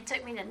surprised me and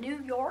took me to New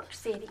York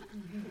City.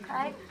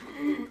 Okay?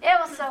 It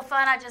was so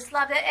fun. I just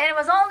loved it. And it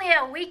was only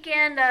a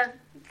weekend, I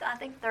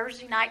think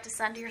Thursday night to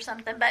Sunday or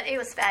something, but it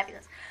was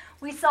fabulous.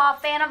 We saw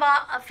Phantom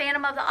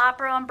of the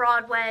Opera on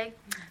Broadway.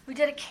 We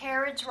did a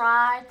carriage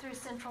ride through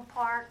Central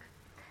Park.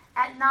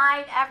 At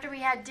night, after we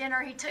had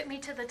dinner, he took me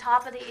to the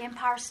top of the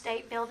Empire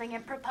State Building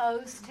and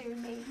proposed to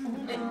me.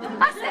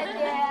 I said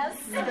yes.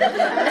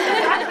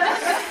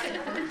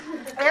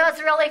 It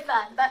was really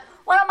fun. But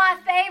one of my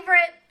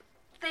favorite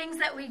things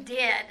that we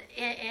did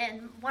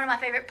in one of my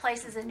favorite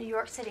places in New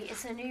York City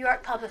is the New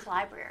York Public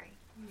Library.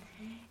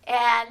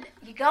 And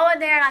you go in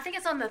there, and I think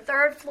it's on the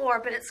 3rd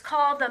floor, but it's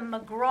called the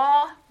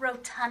McGraw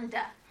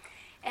Rotunda.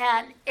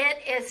 And it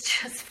is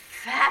just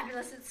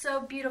fabulous. It's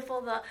so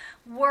beautiful, the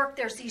work.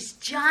 There's these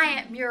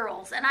giant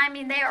murals, and I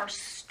mean, they are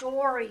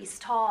stories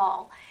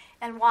tall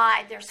and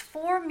wide. There's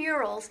 4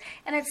 murals,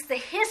 and it's the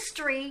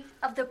history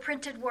of the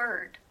printed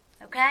word,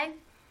 okay?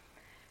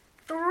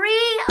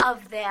 3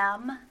 of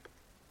them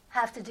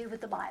have to do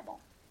with the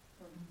Bible.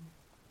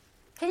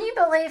 Can you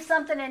believe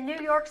something in New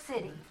York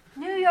City?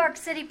 New York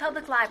City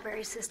Public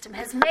Library System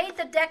has made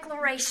the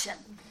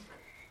declaration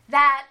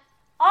that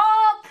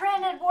all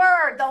printed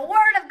word, the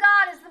Word of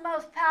God, is the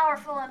most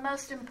powerful and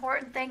most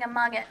important thing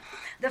among it.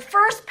 The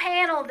first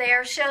panel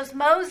there shows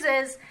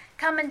Moses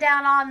coming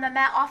down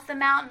off the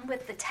mountain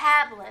with the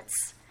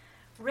tablets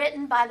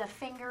written by the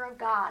finger of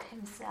God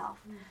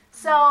himself.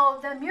 So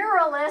the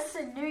muralist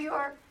in New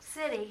York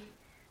City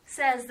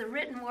says the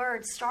written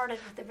word started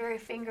with the very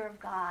finger of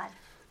God,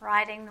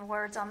 writing the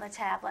words on the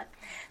tablet.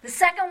 The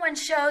second one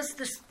shows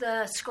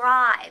the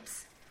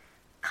scribes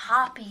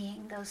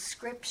copying those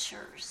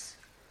scriptures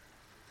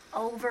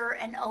over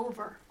and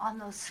over on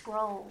those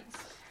scrolls.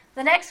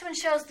 The next one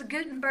shows the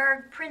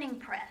Gutenberg printing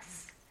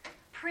press,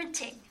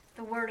 printing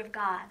the Word of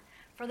God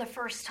for the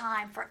first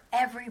time for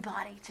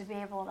everybody to be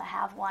able to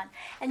have one.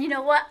 And you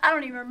know what? I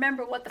don't even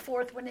remember what the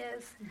 4th one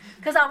is,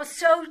 because I was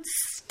so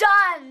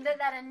stunned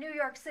that in New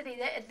York City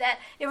that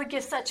it would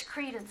give such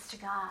credence to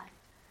God.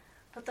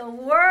 But the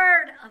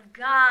Word of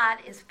God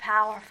is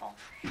powerful.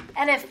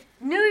 And if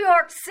New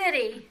York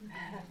City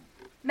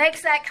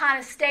makes that kind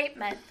of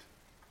statement,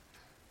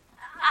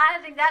 I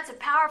think that's a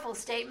powerful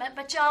statement.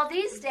 But y'all,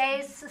 these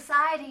days,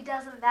 society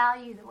doesn't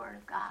value the Word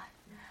of God.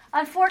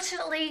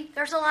 Unfortunately,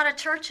 there's a lot of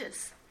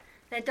churches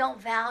that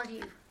don't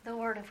value the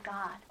Word of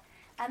God.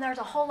 And there's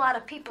a whole lot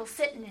of people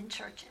sitting in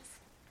churches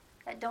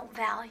that don't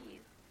value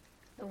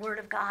the Word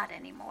of God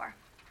anymore.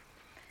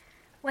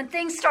 When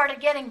things started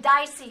getting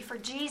dicey for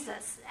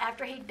Jesus,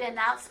 after he'd been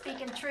out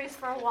speaking truth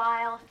for a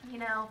while,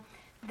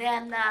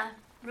 then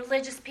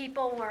religious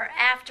people were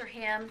after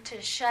him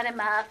to shut him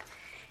up.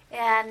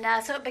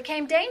 And so it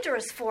became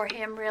dangerous for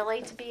him,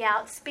 really, to be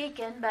out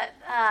speaking. But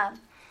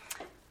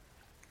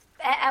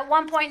at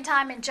one point in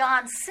time in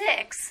John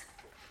 6,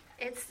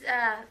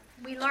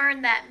 we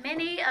learn that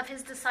many of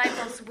his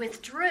disciples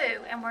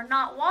withdrew and were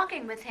not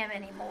walking with him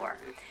anymore.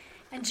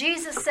 And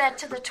Jesus said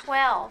to the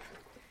 12,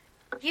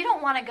 "You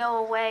don't want to go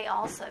away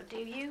also, do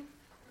you?"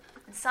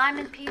 And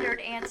Simon Peter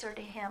answered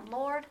to him,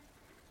 "Lord,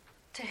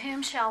 to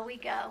whom shall we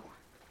go?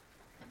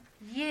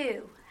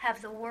 You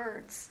have the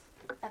words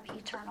of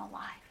eternal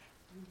life."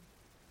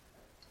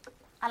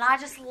 And I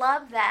just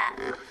love that.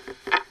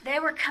 They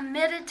were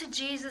committed to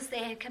Jesus.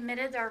 They had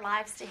committed their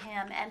lives to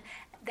him. And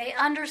they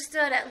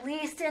understood, at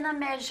least in a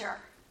measure,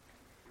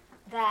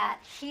 that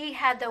he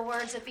had the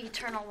words of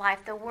eternal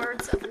life, the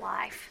words of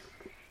life.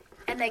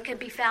 And they could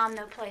be found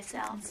no place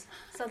else.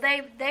 So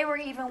they were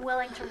even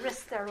willing to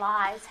risk their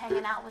lives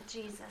hanging out with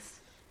Jesus,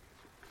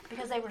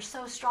 because they were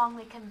so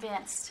strongly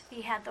convinced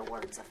he had the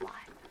words of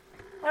life.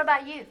 What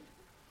about you?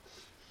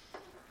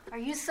 Are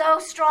you so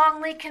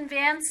strongly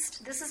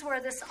convinced? This is where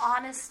this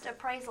honest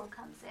appraisal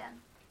comes in.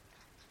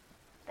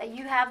 That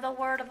you have the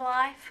word of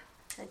life?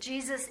 That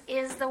Jesus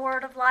is the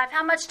word of life?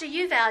 How much do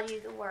you value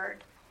the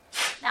word?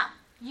 Now,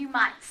 you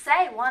might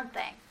say one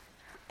thing,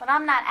 but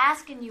I'm not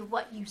asking you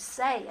what you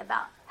say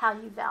about how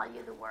you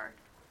value the word.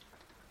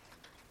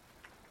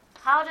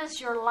 How does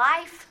your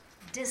life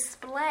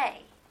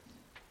display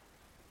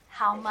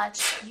how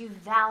much you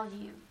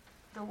value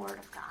the word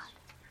of God?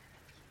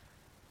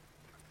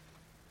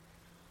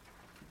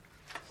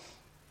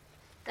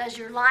 Does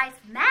your life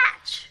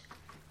match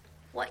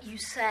what you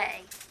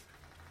say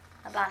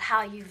about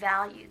how you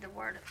value the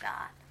word of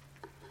God?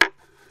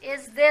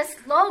 Is this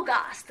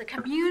Logos, the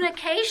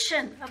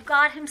communication of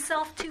God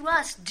himself to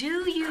us?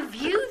 Do you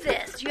view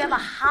this? Do you have a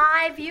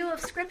high view of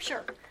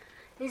Scripture?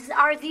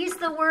 Are these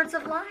the words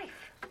of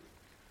life?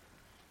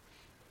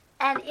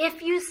 And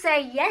if you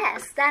say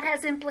yes, that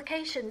has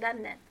implication,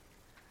 doesn't it?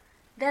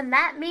 Then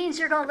that means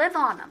you're going to live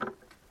on them.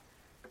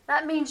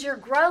 That means your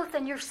growth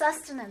and your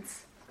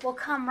sustenance will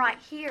come right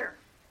here.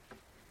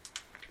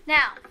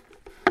 Now,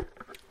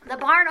 the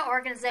Barna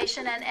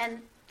organization, and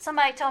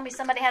somebody told me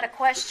somebody had a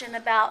question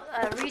about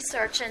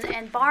research,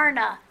 and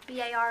Barna,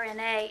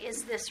 B-A-R-N-A,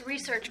 is this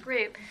research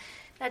group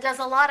that does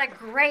a lot of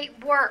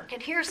great work.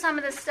 And here's some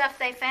of the stuff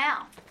they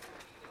found.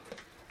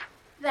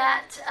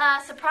 That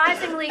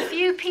surprisingly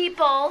few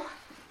people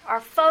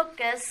are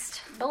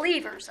focused,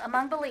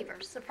 among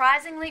believers,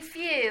 surprisingly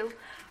few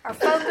are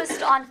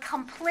focused on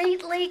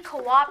completely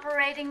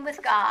cooperating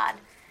with God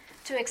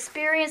to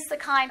experience the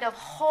kind of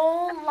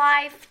whole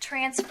life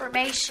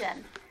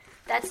transformation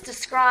that's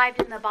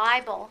described in the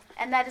Bible,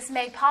 and that is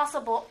made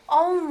possible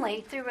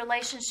only through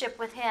relationship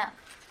with him.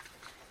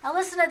 Now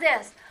listen to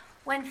this.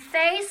 When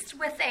faced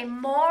with a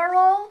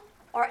moral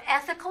or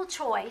ethical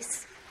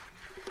choice,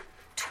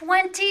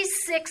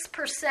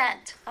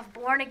 26% of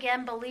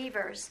born-again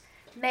believers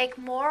make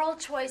moral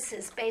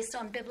choices based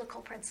on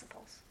biblical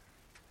principles.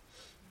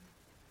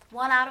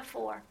 1 out of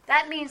 4.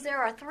 That means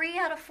there are 3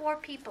 out of 4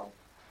 people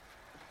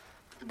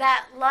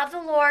that love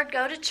the Lord,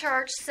 go to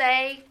church,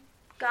 say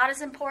God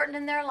is important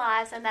in their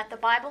lives, and that the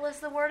Bible is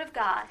the Word of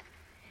God,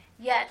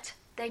 yet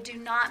they do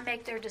not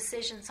make their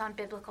decisions on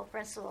biblical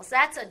principles.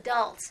 That's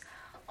adults.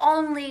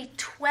 Only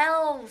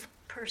 12%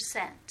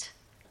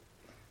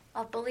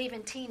 of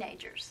believing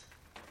teenagers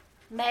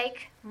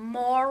make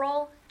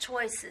moral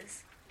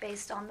choices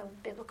based on the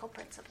biblical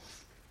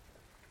principles.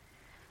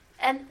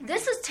 And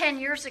this is 10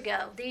 years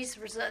ago.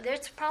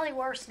 It's probably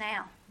worse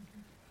now.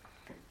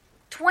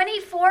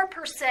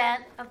 24%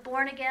 of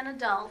born-again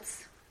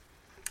adults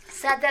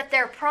said that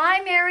their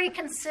primary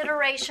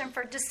consideration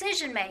for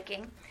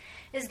decision-making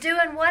is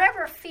doing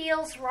whatever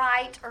feels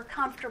right or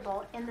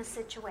comfortable in the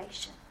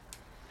situation.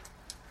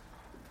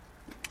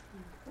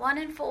 1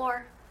 in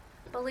 4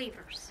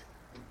 believers.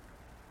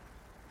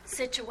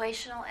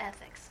 Situational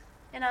ethics.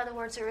 In other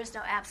words, there is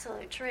no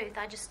absolute truth.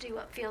 I just do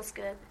what feels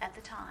good at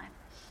the time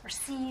or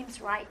seems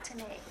right to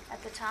me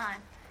at the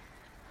time.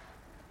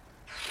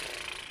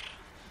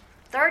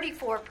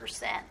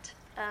 34%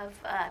 of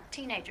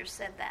teenagers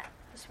said that.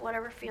 Just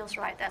whatever feels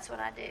right, that's what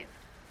I do.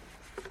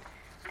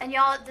 And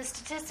y'all, the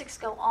statistics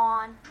go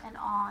on and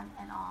on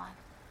and on.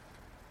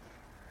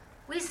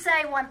 We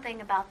say one thing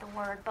about the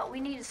Word, but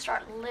we need to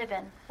start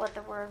living what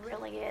the Word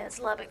really is.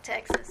 Lubbock,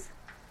 Texas.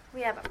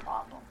 We have a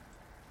problem.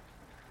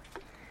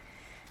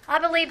 I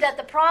believe that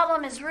the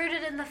problem is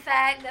rooted in the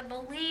fact that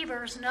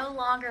believers no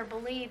longer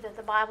believe that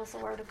the Bible is the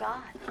Word of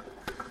God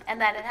and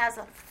that it has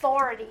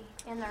authority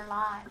in their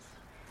lives.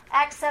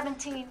 Acts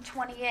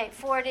 17:28,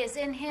 for it is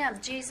in him,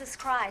 Jesus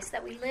Christ,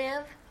 that we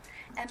live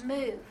and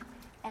move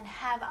and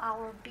have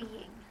our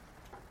being.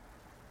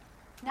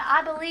 Now,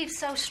 I believe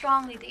so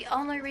strongly the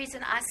only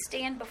reason I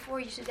stand before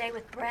you today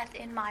with breath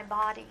in my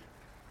body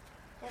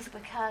is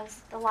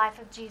because the life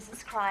of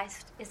Jesus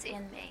Christ is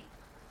in me.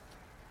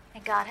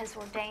 And God has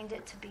ordained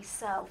it to be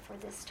so for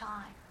this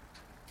time.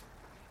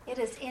 It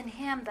is in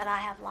him that I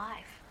have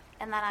life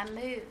and that I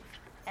move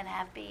and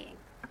have being.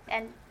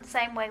 And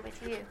same way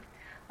with you.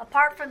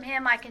 Apart from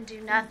him, I can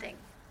do nothing.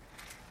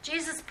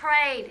 Jesus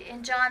prayed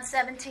in John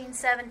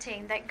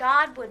 17:17 that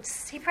God would,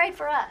 he prayed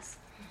for us,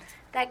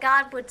 that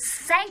God would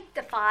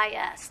sanctify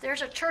us.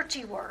 There's a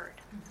churchy word.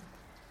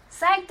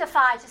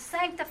 Sanctify, to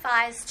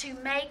sanctify is to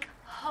make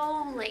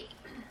holy.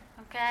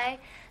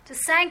 Okay? To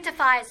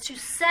sanctify is to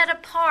set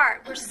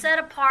apart. We're set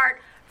apart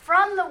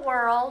from the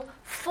world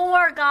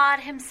for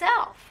God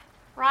himself.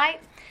 Right?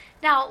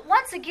 Now,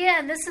 once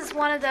again, this is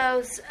one of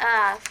those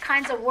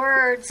kinds of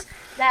words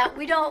that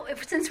we don't,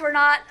 since we're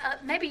not,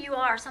 maybe you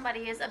are,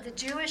 somebody is, of the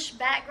Jewish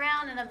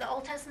background and of the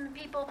Old Testament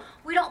people,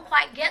 we don't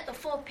quite get the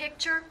full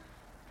picture.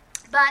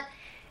 But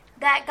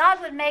that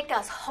God would make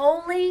us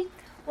holy.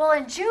 Well,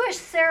 in Jewish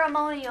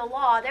ceremonial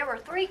law, there were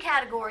 3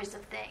 categories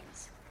of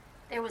things.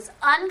 There was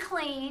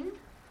unclean,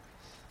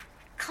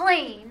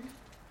 clean,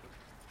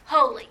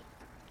 holy.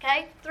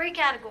 Okay? 3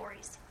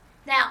 categories.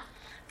 Now,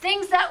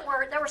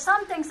 there were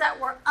some things that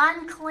were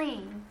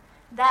unclean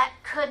that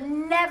could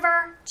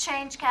never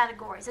change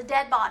categories. A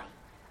dead body,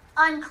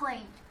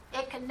 unclean.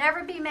 It could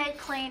never be made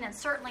clean and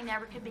certainly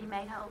never could be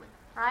made holy,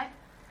 right?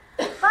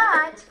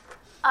 But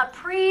a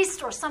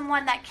priest or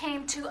someone that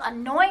came to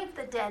anoint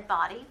the dead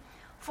body,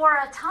 for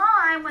a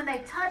time when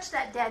they touched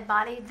that dead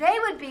body, they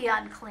would be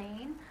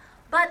unclean,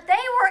 but they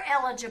were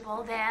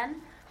eligible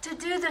then to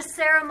do the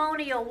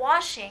ceremonial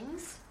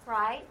washings,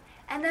 right?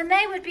 And then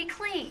they would be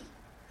clean.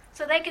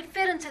 So they could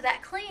fit into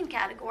that clean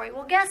category.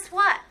 Well, guess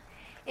what?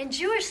 In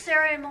Jewish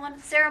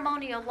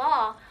ceremonial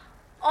law,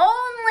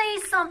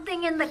 only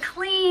something in the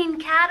clean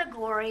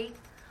category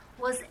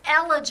was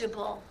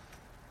eligible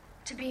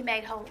to be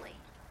made holy.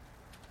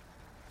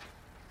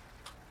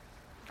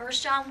 1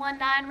 John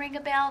 1:9 ring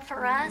a bell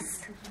for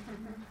us?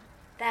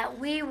 That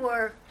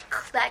the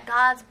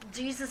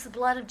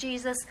blood of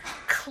Jesus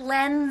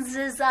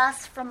cleanses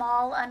us from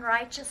all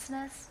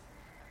unrighteousness.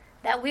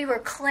 That we were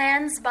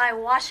cleansed by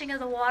washing of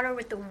the water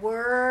with the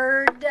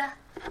word,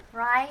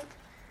 right?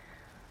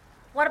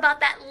 What about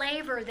that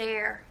laver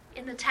there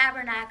in the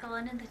tabernacle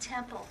and in the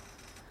temple?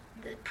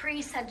 The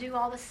priests had to do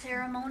all the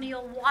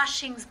ceremonial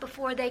washings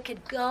before they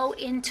could go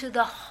into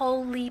the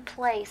holy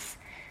place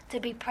to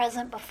be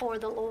present before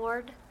the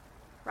Lord,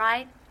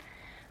 right?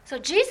 So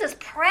Jesus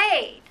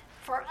prayed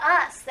for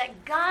us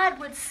that God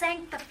would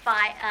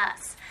sanctify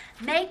us,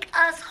 make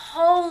us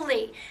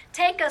holy,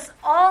 take us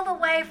all the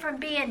way from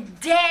being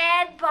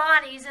dead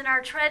bodies in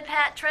our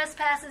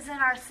trespasses and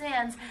our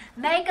sins,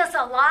 make us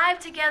alive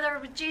together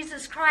with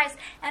Jesus Christ,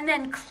 and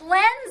then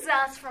cleanse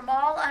us from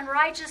all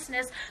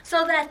unrighteousness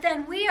so that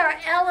then we are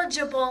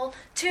eligible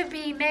to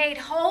be made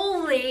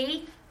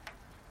holy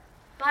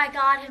by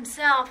God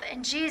himself.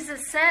 And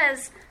Jesus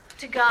says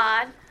to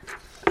God,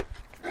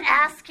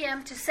 ask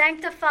him to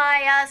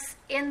sanctify us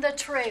in the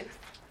truth.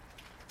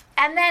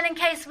 And then in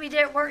case we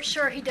weren't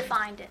sure, he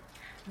defined it.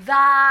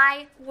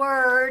 Thy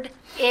word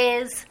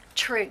is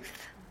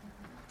truth.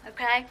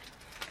 Okay?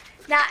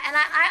 Now, and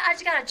I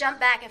just got to jump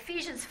back.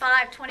 Ephesians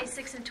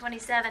 5:26 and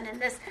 27,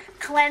 and this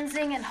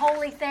cleansing and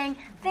holy thing.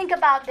 Think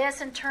about this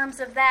in terms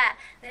of that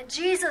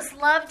Jesus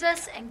loved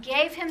us and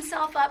gave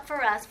himself up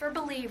for us, for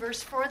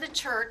believers, for the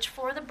church,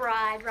 for the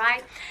bride,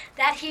 right?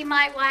 That he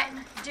might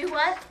do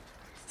what?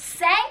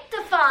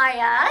 Sanctify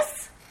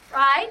us,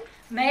 right?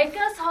 Make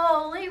us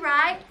holy,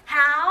 right?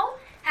 How?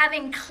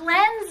 Having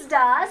cleansed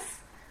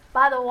us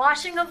by the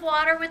washing of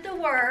water with the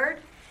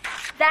word,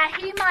 that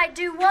he might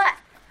do what?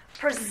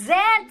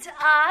 Present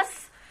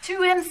us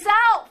to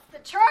himself, the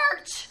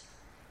church.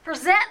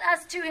 Present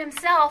us to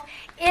himself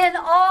in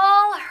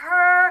all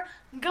her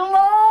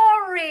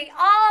glory,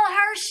 all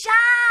her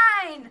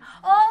shine,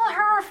 all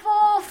her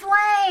full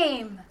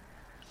flame,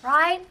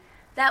 right?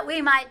 That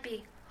we might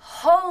be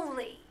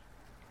holy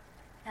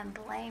and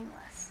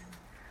blameless.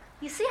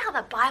 You see how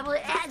the Bible,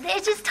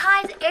 it just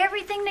ties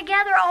everything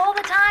together all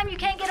the time. You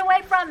can't get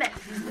away from it.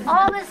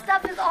 All this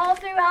stuff is all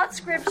throughout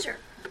Scripture.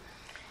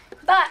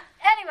 But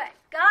anyway,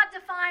 God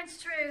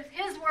defines truth.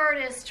 His word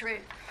is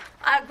truth.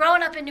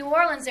 Growing up in New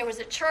Orleans, there was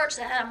a church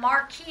that had a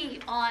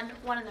marquee on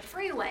one of the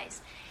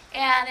freeways.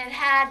 And it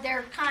had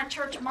their kind of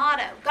church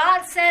motto.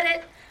 God said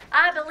it,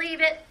 I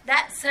believe it,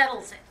 that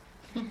settles it.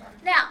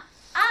 Now,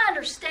 I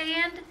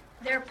understand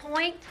their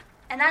point,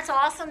 and that's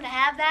awesome to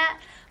have that.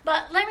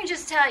 But let me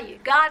just tell you,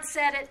 God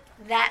said it,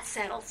 that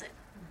settles it.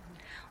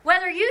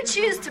 Whether you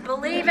choose to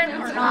believe it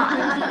or not,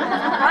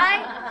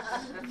 right?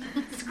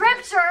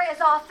 Scripture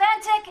is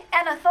authentic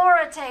and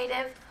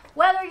authoritative,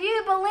 whether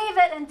you believe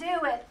it and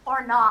do it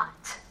or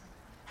not.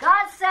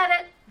 God said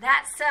it,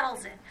 that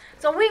settles it.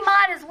 So we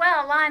might as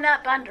well line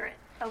up under it,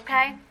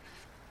 okay?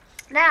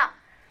 Now,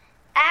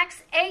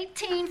 Acts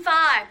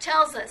 18:5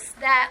 tells us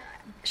that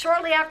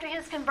shortly after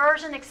his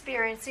conversion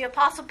experience, the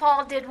Apostle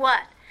Paul did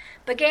what?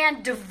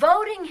 Began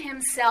devoting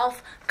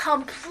himself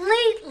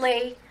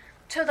completely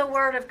to the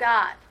Word of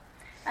God.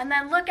 And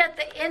then look at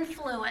the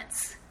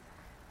influence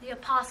the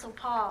Apostle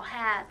Paul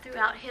had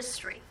throughout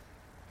history.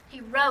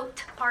 He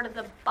wrote part of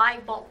the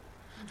Bible.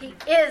 He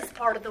is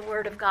part of the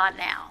Word of God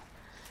now.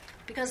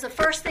 Because the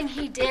first thing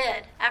he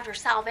did after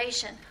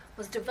salvation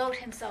was devote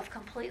himself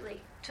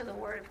completely to the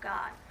Word of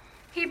God.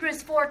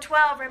 Hebrews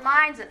 4:12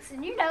 reminds us,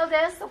 and you know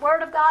this, the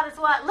Word of God is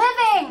what?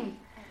 Living,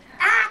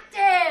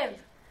 active,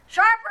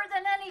 sharper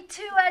than any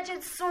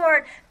two-edged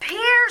sword,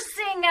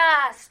 piercing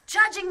us,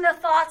 judging the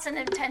thoughts and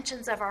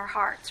intentions of our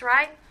hearts,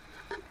 right?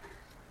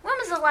 When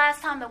was the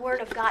last time the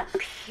Word of God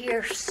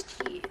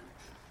pierced you?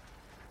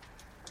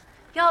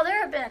 Y'all,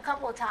 there have been a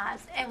couple of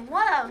times, and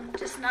one of them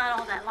just not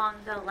all that long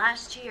ago,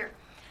 last year,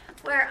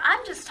 where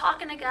I'm just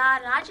talking to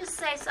God and I just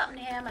say something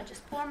to Him. I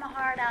just pour my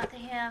heart out to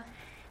Him.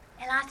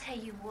 And I tell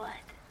you what,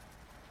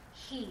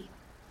 He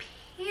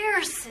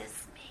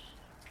pierces me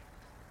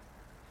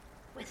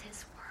with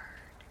His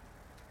word.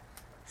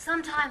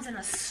 Sometimes in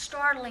a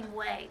startling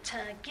way to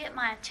get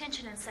my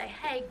attention and say,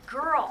 hey,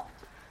 girl,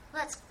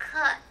 let's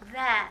cut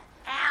that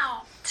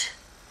out.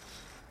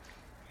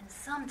 And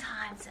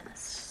sometimes in a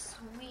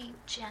sweet,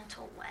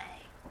 gentle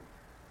way,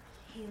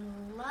 He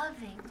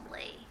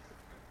lovingly,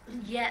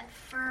 yet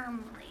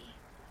firmly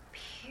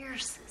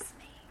pierces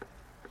me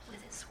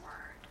with His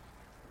word.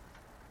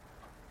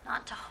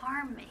 Not to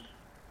harm me,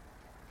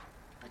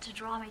 but to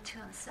draw me to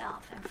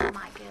Himself and for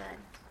my good.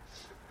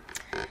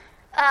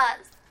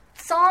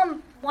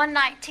 Psalm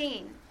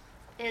 119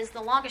 is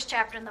the longest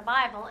chapter in the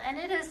Bible, and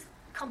it is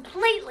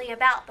completely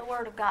about the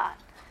Word of God.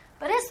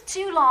 But it's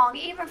too long,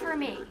 even for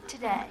me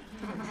today.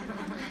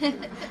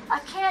 I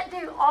can't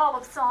do all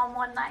of Psalm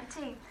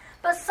 119.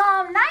 But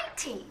Psalm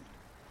 19,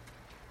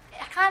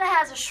 it kind of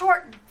has a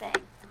shortened thing.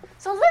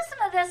 So listen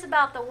to this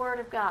about the Word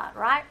of God,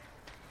 right?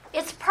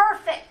 It's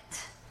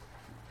perfect.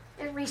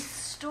 It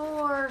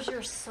restores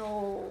your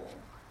soul.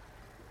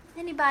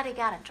 Anybody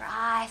got a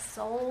dry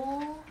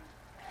soul?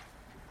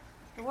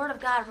 The Word of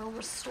God will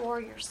restore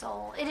your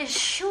soul. It is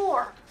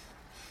sure.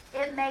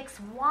 It makes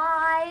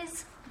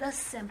wise the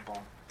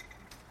simple.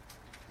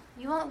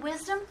 You want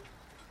wisdom?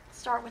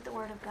 Start with the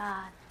Word of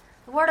God.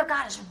 The Word of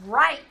God is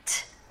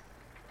right.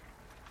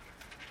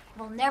 It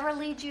will never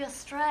lead you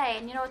astray.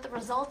 And you know what the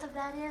result of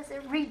that is?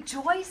 It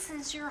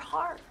rejoices your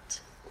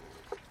heart.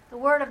 The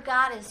Word of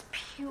God is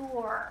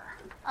pure,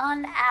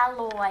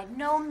 unalloyed,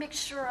 no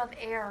mixture of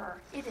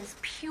error. It is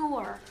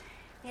pure.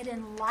 It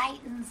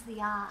enlightens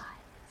the eyes.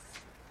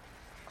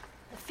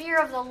 The fear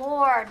of the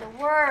Lord, the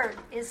Word,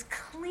 is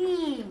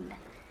clean,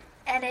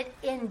 and it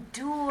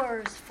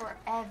endures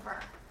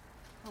forever.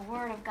 The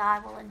Word of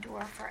God will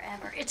endure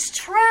forever. It's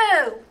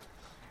true.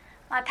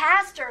 My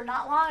pastor,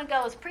 not long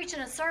ago, was preaching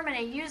a sermon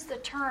and he used the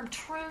term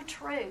true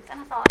truth.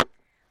 And I thought,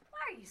 why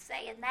are you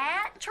saying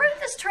that?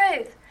 Truth is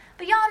truth.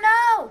 But y'all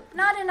know,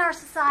 not in our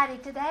society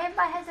today.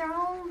 Everybody has their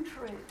own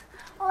truth.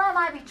 Well, that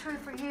might be true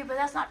for you, but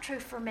that's not true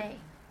for me.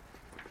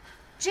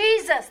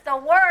 Jesus, the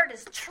Word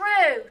is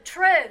true,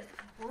 truth,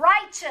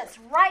 righteous,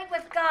 right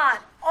with God,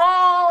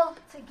 all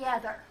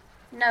together,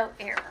 no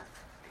error.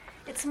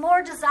 It's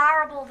more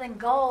desirable than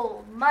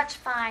gold, much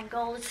fine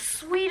gold. It's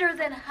sweeter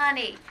than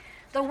honey.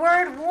 The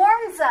Word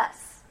warns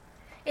us.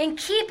 In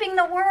keeping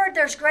the Word,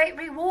 there's great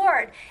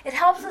reward. It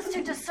helps us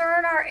to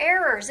discern our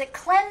errors. It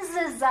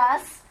cleanses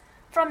us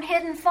from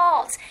hidden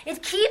faults.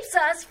 It keeps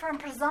us from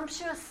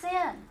presumptuous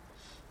sin.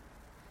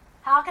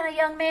 How can a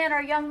young man or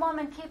a young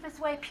woman keep his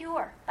way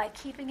pure? By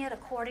keeping it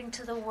according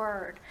to the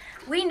Word.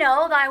 We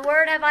know, thy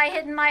Word have I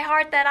hidden in my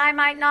heart that I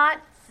might not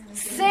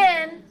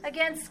sin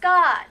against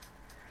God.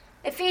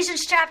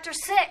 Ephesians chapter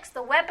 6,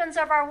 the weapons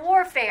of our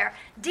warfare,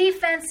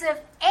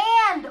 defensive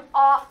and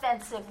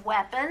offensive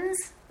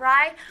weapons,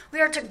 right?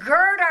 We are to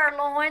gird our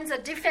loins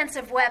of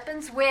defensive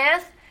weapons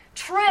with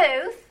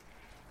truth.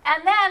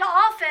 And then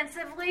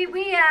offensively,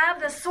 we have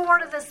the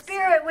sword of the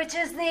Spirit, which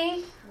is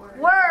the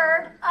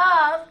Word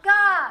of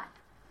God.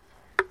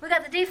 We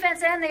got the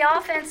defense and the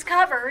offense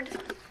covered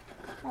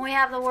when we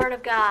have the Word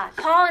of God.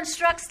 Paul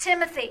instructs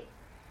Timothy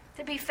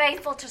to be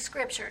faithful to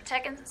Scripture.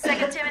 2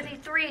 Timothy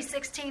 3,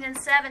 16 and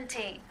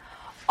 17.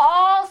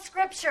 All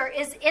Scripture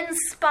is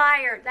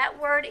inspired. That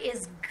word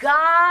is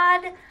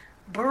God-breathed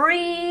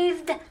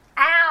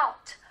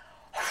out.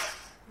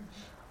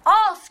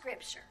 All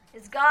Scripture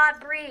is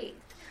God-breathed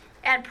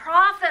and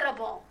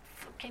profitable,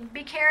 can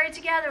be carried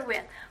together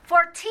with,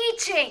 for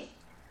teaching.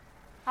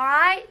 All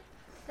right?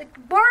 The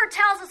Word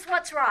tells us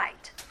what's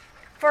right.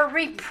 For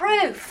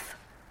reproof,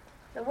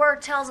 the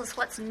Word tells us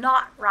what's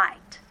not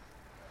right.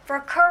 For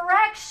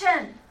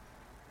correction,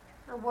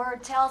 the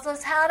Word tells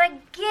us how to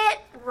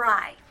get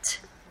right.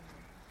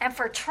 And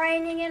for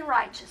training in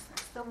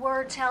righteousness, the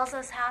Word tells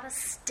us how to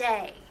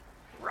stay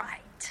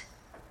right.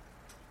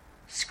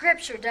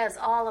 Scripture does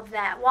all of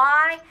that.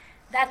 Why?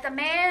 That the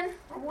man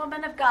or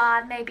woman of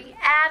God may be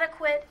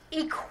adequate,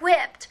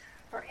 equipped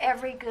for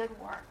every good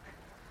work.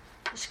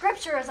 The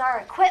Scripture is our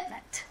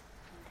equipment.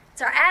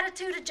 It's our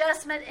attitude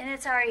adjustment, and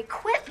it's our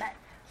equipment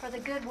for the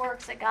good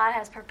works that God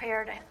has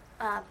prepared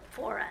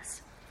for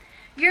us.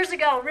 Years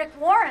ago, Rick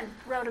Warren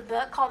wrote a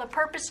book called A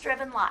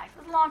Purpose-Driven Life.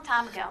 It was a long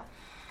time ago.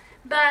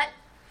 But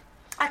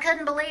I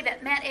couldn't believe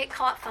it. Man, it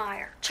caught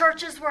fire.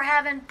 Churches were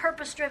having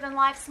Purpose-Driven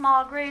Life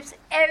small groups.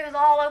 It was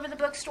all over the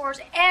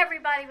bookstores.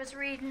 Everybody was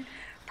reading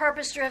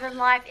Purpose-Driven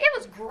Life. It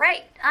was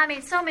great. I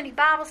mean, so many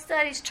Bible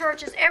studies,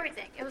 churches,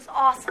 everything. It was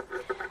awesome.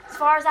 As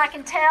far as I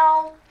can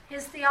tell,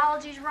 his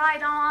theology's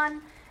right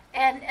on.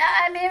 And,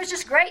 I mean, it was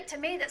just great to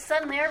me that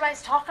suddenly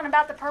everybody's talking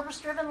about the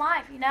purpose-driven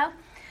life, you know?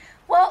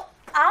 Well,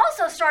 I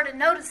also started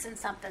noticing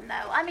something,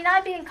 though. I mean,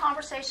 I'd be in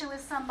conversation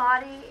with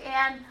somebody,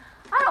 and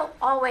I don't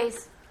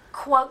always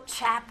quote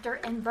chapter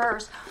and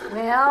verse.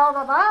 Well,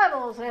 the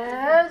Bible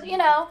says, you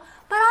know.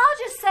 But I'll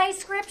just say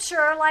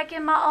Scripture, like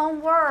in my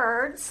own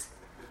words,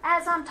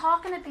 as I'm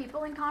talking to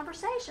people in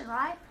conversation,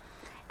 right?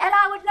 And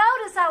I would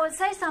notice I would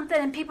say something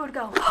and people would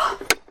go, oh,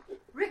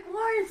 Rick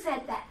Warren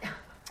said that.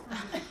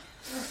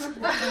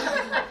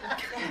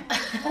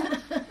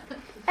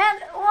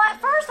 And well, at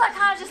first I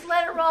kind of just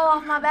let it roll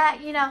off my back,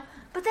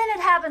 but then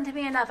it happened to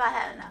me enough, I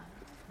had enough.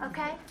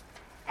 Okay?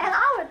 And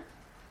I would,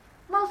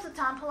 most of the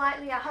time,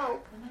 politely, I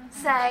hope,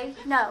 say,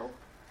 no,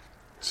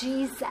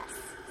 Jesus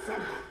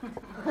said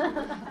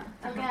that.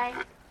 Okay?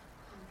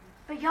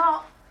 But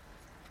y'all,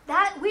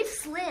 we've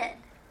slid.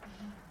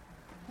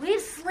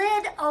 We've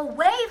slid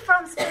away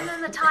from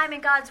spending the time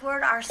in God's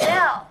Word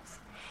ourselves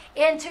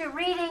into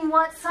reading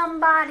what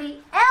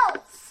somebody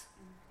else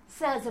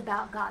says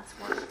about God's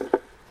Word.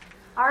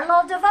 Our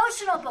little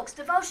devotional books.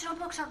 Devotional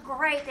books are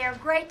great. They are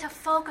great to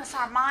focus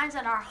our minds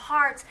and our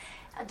hearts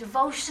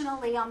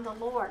devotionally on the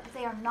Lord. But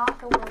they are not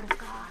the Word of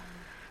God.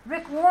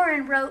 Rick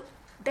Warren wrote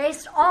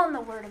based on the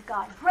Word of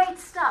God. Great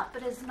stuff,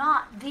 but is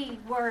not the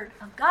Word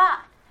of God.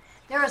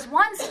 There is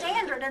one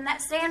standard, and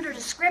that standard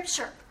is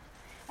Scripture.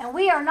 And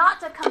we are not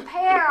to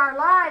compare our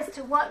lives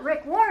to what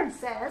Rick Warren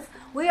says.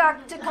 We are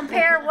to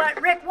compare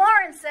what Rick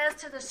Warren says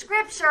to the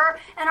Scripture,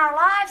 and our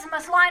lives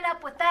must line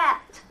up with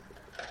that.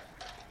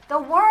 The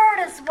Word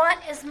is what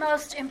is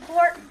most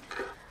important.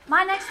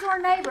 My next door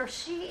neighbor,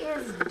 she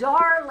is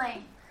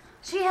darling.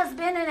 She has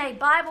been in a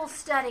Bible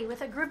study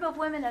with a group of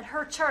women at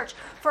her church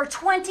for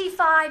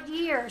 25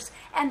 years,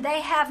 and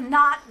they have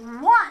not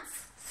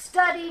once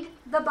studied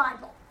the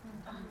Bible.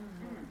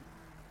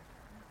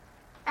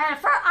 And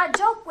at first, I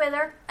joke with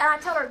her, and I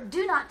tell her,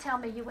 do not tell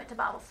me you went to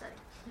Bible study.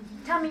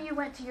 Tell me you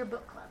went to your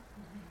book club.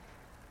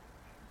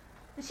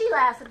 And she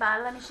laughs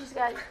about it. I mean, she's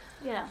got,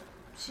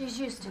 she's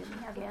used to me,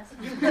 I guess.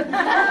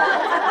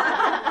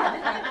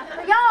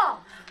 But y'all,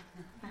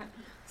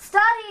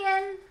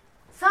 studying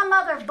some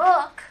other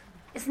book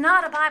is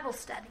not a Bible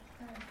study.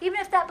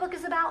 Even if that book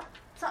is about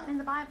something in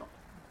the Bible.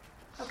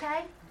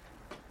 Okay?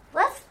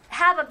 Let's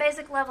have a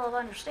basic level of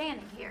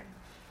understanding here.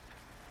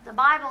 The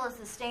Bible is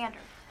the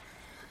standard.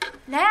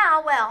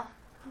 Now, well,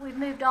 we've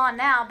moved on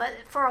now, but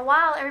for a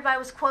while everybody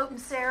was quoting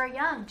Sarah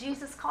Young,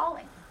 Jesus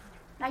Calling.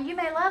 Now, you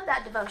may love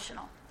that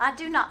devotional. I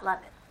do not love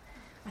it.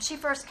 When she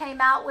first came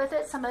out with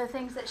it, some of the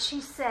things that she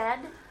said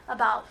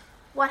about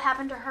what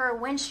happened to her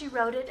when she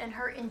wrote it and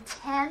her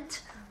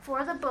intent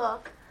for the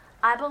book,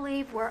 I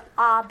believe were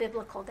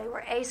biblical. They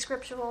were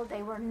ascriptural.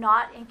 They were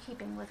not in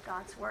keeping with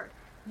God's Word.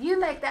 You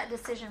make that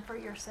decision for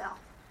yourself.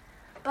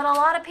 But a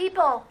lot of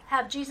people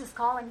have Jesus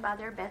Calling by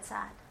their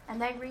bedside. And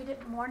they read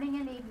it morning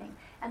and evening.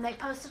 And they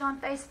post it on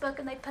Facebook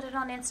and they put it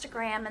on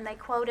Instagram and they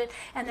quote it.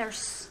 And they're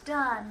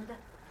stunned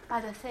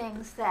by the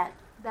things that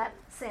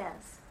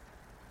says.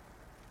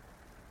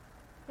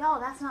 Y'all,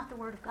 that's not the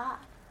Word of God.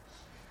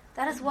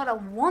 That is what a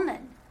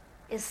woman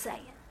is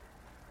saying.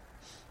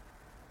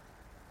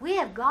 We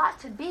have got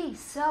to be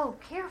so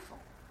careful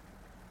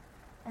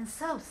and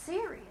so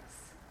serious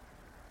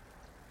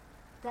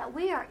that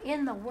we are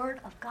in the Word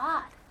of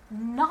God,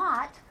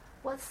 not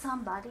what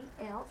somebody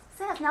else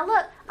says. Now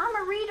look, I'm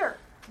a reader.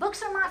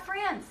 Books are my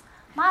friends.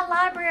 My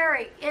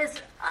library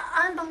is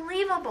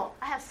unbelievable.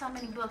 I have so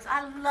many books.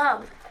 I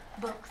love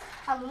books.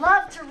 I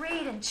love to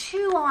read and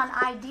chew on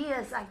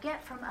ideas I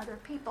get from other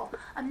people,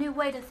 a new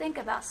way to think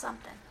about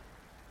something.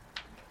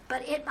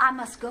 But I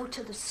must go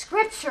to the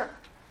Scripture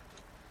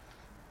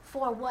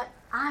for what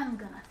I'm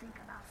going to think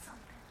about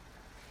something.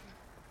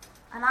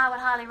 And I would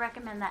highly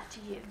recommend that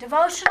to you.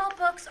 Devotional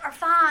books are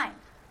fine.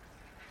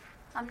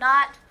 I'm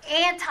not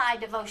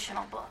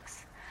anti-devotional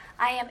books.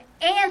 I am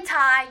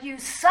anti-you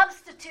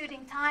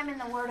substituting time in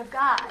the Word of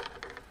God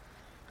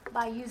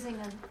by using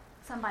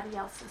somebody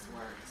else's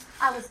words.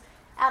 I was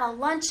at a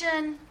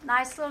luncheon,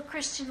 nice little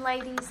Christian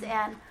ladies,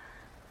 and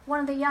one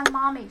of the young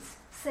mommies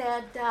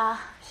said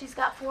she's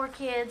got 4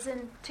 kids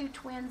and 2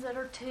 twins that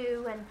are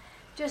 2, and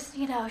just,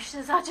 she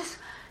says,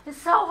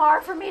 it's so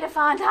hard for me to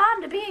find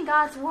time to be in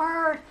God's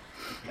Word.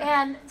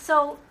 And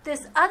so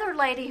this other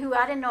lady who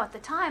I didn't know at the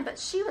time, but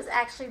she was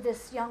actually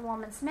this young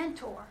woman's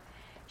mentor.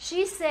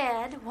 She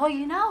said,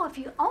 well, if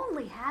you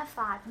only have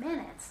 5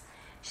 minutes,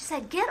 she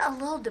said, get a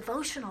little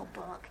devotional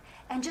book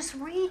and just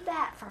read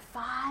that for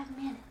 5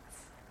 minutes.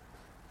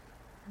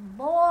 And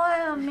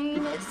boy,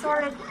 it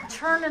started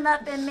churning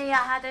up in me. I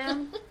had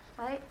to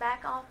wait,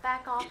 back off,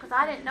 because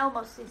I didn't know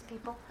most of these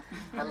people.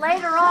 But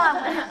later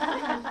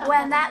on,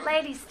 when that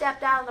lady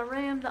stepped out of the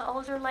room, the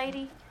older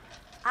lady,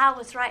 I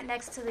was right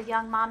next to the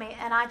young mommy,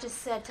 and I just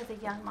said to the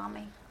young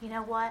mommy, you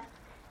know what?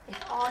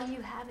 If all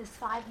you have is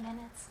 5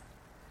 minutes,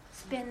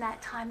 spend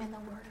that time in the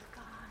Word of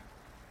God.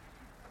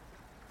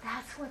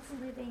 That's what's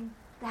living.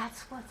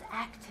 That's what's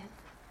active.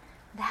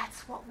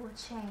 That's what will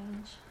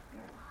change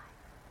your life.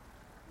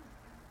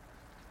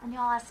 And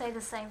y'all, I say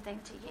the same thing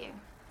to you.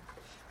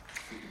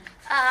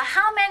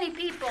 How many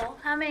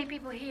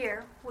people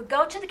here would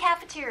go to the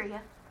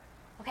cafeteria?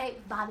 Okay,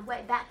 by the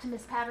way, back to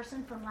Miss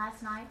Patterson from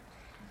last night.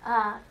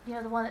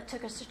 The one that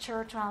took us to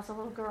church when I was a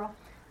little girl.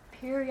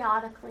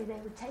 Periodically, they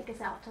would take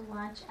us out to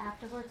lunch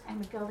afterwards, and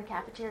we'd go to the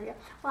cafeteria.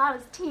 Well, I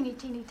was teeny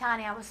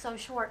tiny. I was so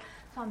short.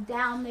 So I'm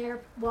down there,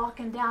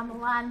 walking down the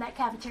line in that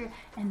cafeteria,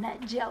 and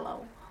that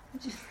Jell-O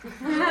just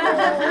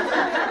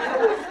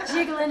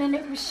jiggling, and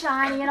it was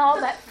shiny, and all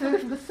that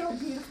food was so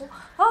beautiful.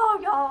 Oh,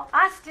 y'all,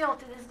 I still,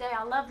 to this day,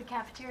 I love the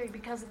cafeteria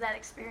because of that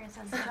experience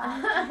as a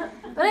child.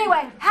 But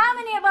anyway, how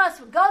many of us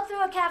would go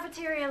through a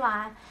cafeteria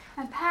line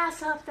and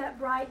pass up that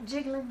bright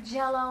jiggling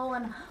Jell-O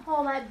and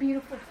all that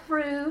beautiful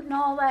fruit and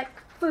all that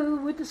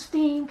food with the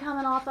steam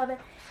coming off of it?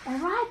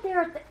 And right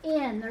there at the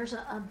end, there's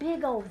a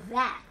big old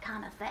vat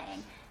kind of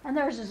thing. And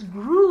there's this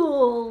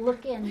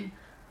gruel-looking,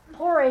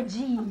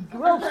 porridgey,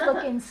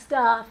 gross-looking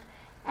stuff.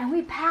 And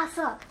we pass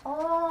up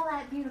all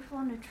that beautiful,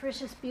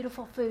 nutritious,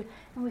 beautiful food.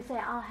 And we say,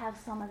 I'll have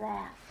some of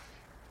that.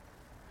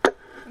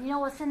 And you know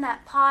what's in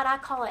that pot? I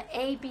call it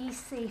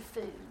ABC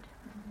food.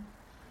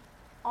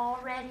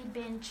 Already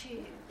been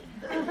chewed.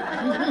 Would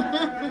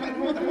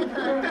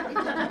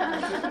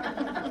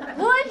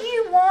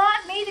you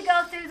want me to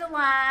go through the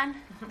line,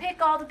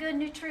 pick all the good,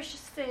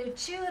 nutritious food,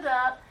 chew it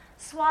up,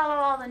 swallow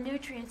all the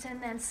nutrients,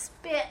 and then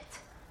spit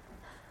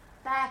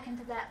back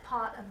into that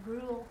pot of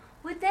gruel?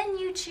 Would then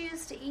you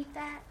choose to eat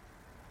that?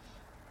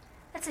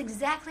 That's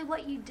exactly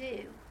what you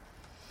do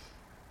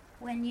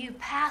when you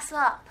pass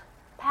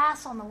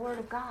on the Word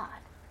of God,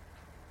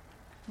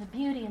 the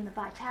beauty and the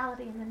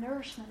vitality and the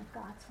nourishment of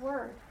God's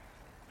Word,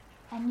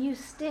 and you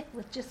stick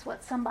with just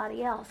what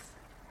somebody else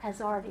has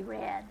already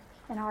read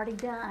and already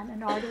done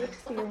and already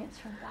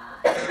experienced from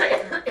God.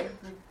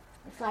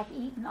 It's like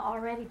eating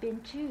already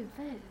been chewed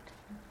food.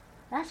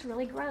 That's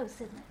really gross,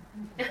 isn't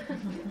it?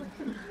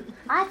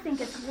 I think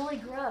it's really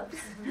gross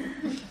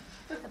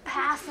to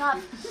pass up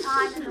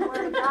time in the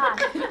Word of God.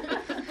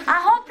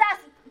 I hope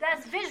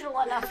that's visual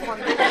enough for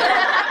you.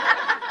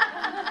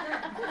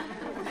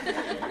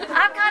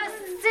 I'm kind of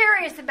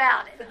serious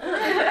about it.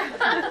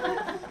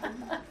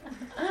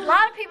 A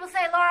lot of people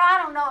say, Laura, I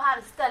don't know how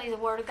to study the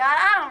Word of God.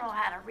 I don't know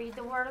how to read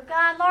the Word of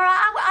God. Laura,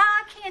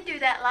 I can't do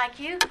that like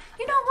you.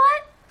 You know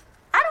what?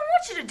 I don't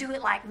want you to do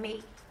it like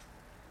me.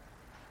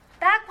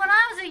 Back when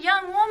I was a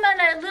young woman,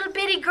 a little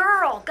bitty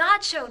girl,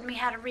 God showed me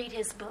how to read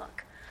His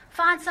book.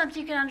 Find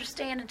something you can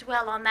understand and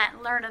dwell on that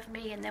and learn of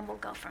me, and then we'll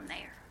go from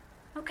there.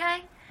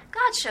 Okay?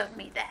 God showed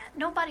me that.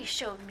 Nobody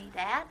showed me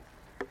that.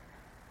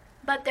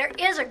 But there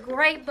is a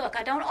great book.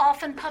 I don't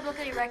often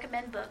publicly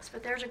recommend books,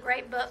 but there's a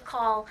great book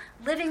called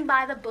Living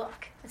by the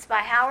Book. It's by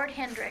Howard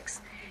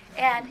Hendricks.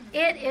 And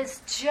it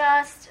is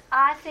just,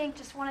 I think,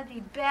 just one of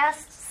the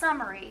best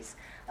summaries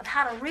of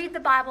how to read the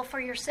Bible for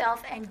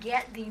yourself and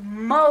get the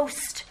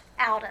most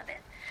out of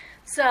it.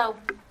 So,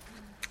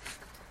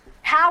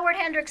 Howard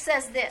Hendricks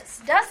says this: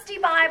 dusty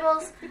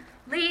Bibles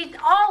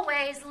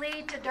always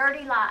lead to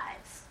dirty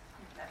lives.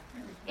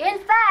 In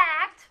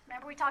fact,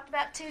 remember we talked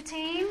about two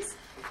teams?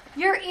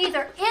 You're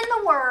either in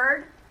the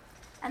Word,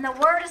 and the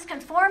Word is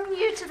conforming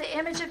you to the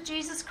image of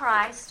Jesus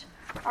Christ,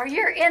 or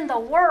you're in the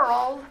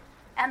world,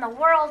 and the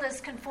world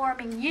is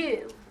conforming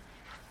you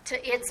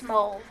to its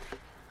mold.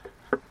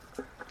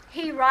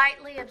 He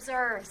rightly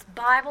observes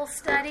Bible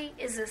study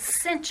is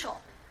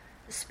essential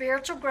to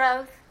spiritual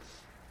growth,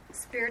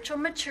 spiritual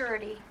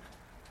maturity,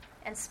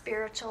 and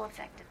spiritual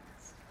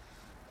effectiveness.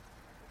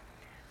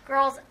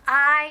 Girls,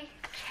 I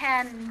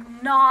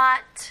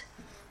cannot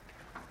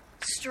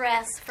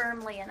stress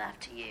firmly enough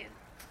to you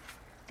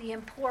the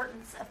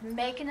importance of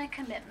making a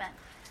commitment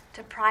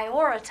to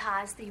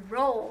prioritize the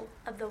role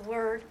of the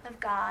Word of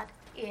God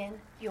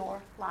in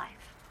your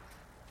life.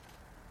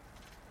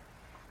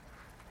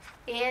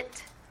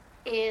 It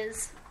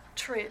is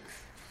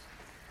truth.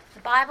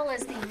 The Bible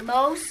is the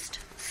most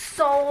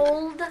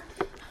sold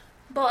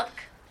book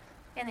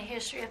in the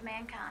history of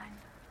mankind.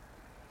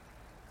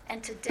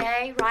 And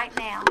today, right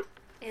now,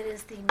 it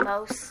is the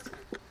most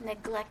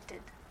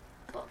neglected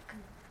book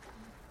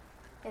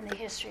in the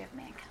history of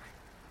mankind.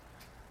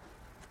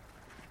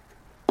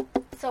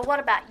 So what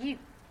about you?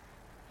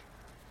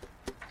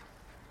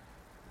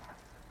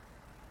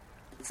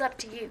 It's up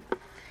to you.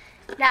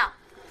 Now,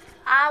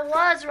 I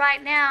was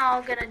right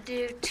now going to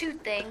do two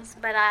things,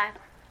 but I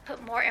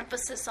put more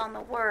emphasis on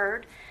the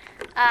Word.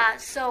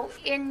 So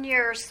in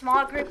your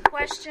small group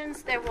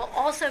questions, there will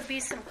also be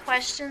some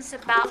questions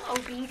about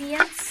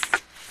obedience.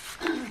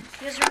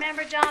 Just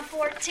remember John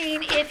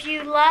 14, if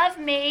you love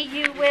me,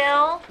 you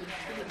will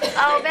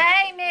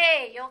obey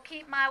me. You'll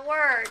keep my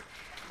word.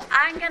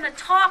 I'm going to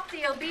talk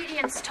the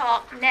obedience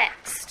talk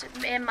next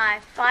in my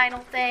final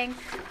thing,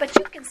 but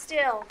you can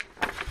still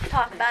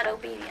talk about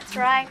obedience,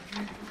 right?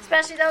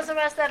 Especially those of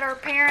us that are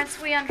parents,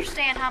 we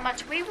understand how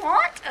much we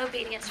want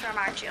obedience from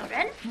our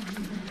children.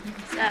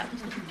 So,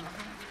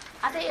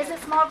 I think, is it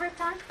small group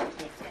time?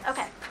 Yes.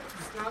 Okay.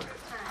 Small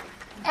group time.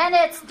 And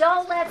it's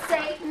don't let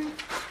Satan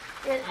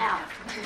get out.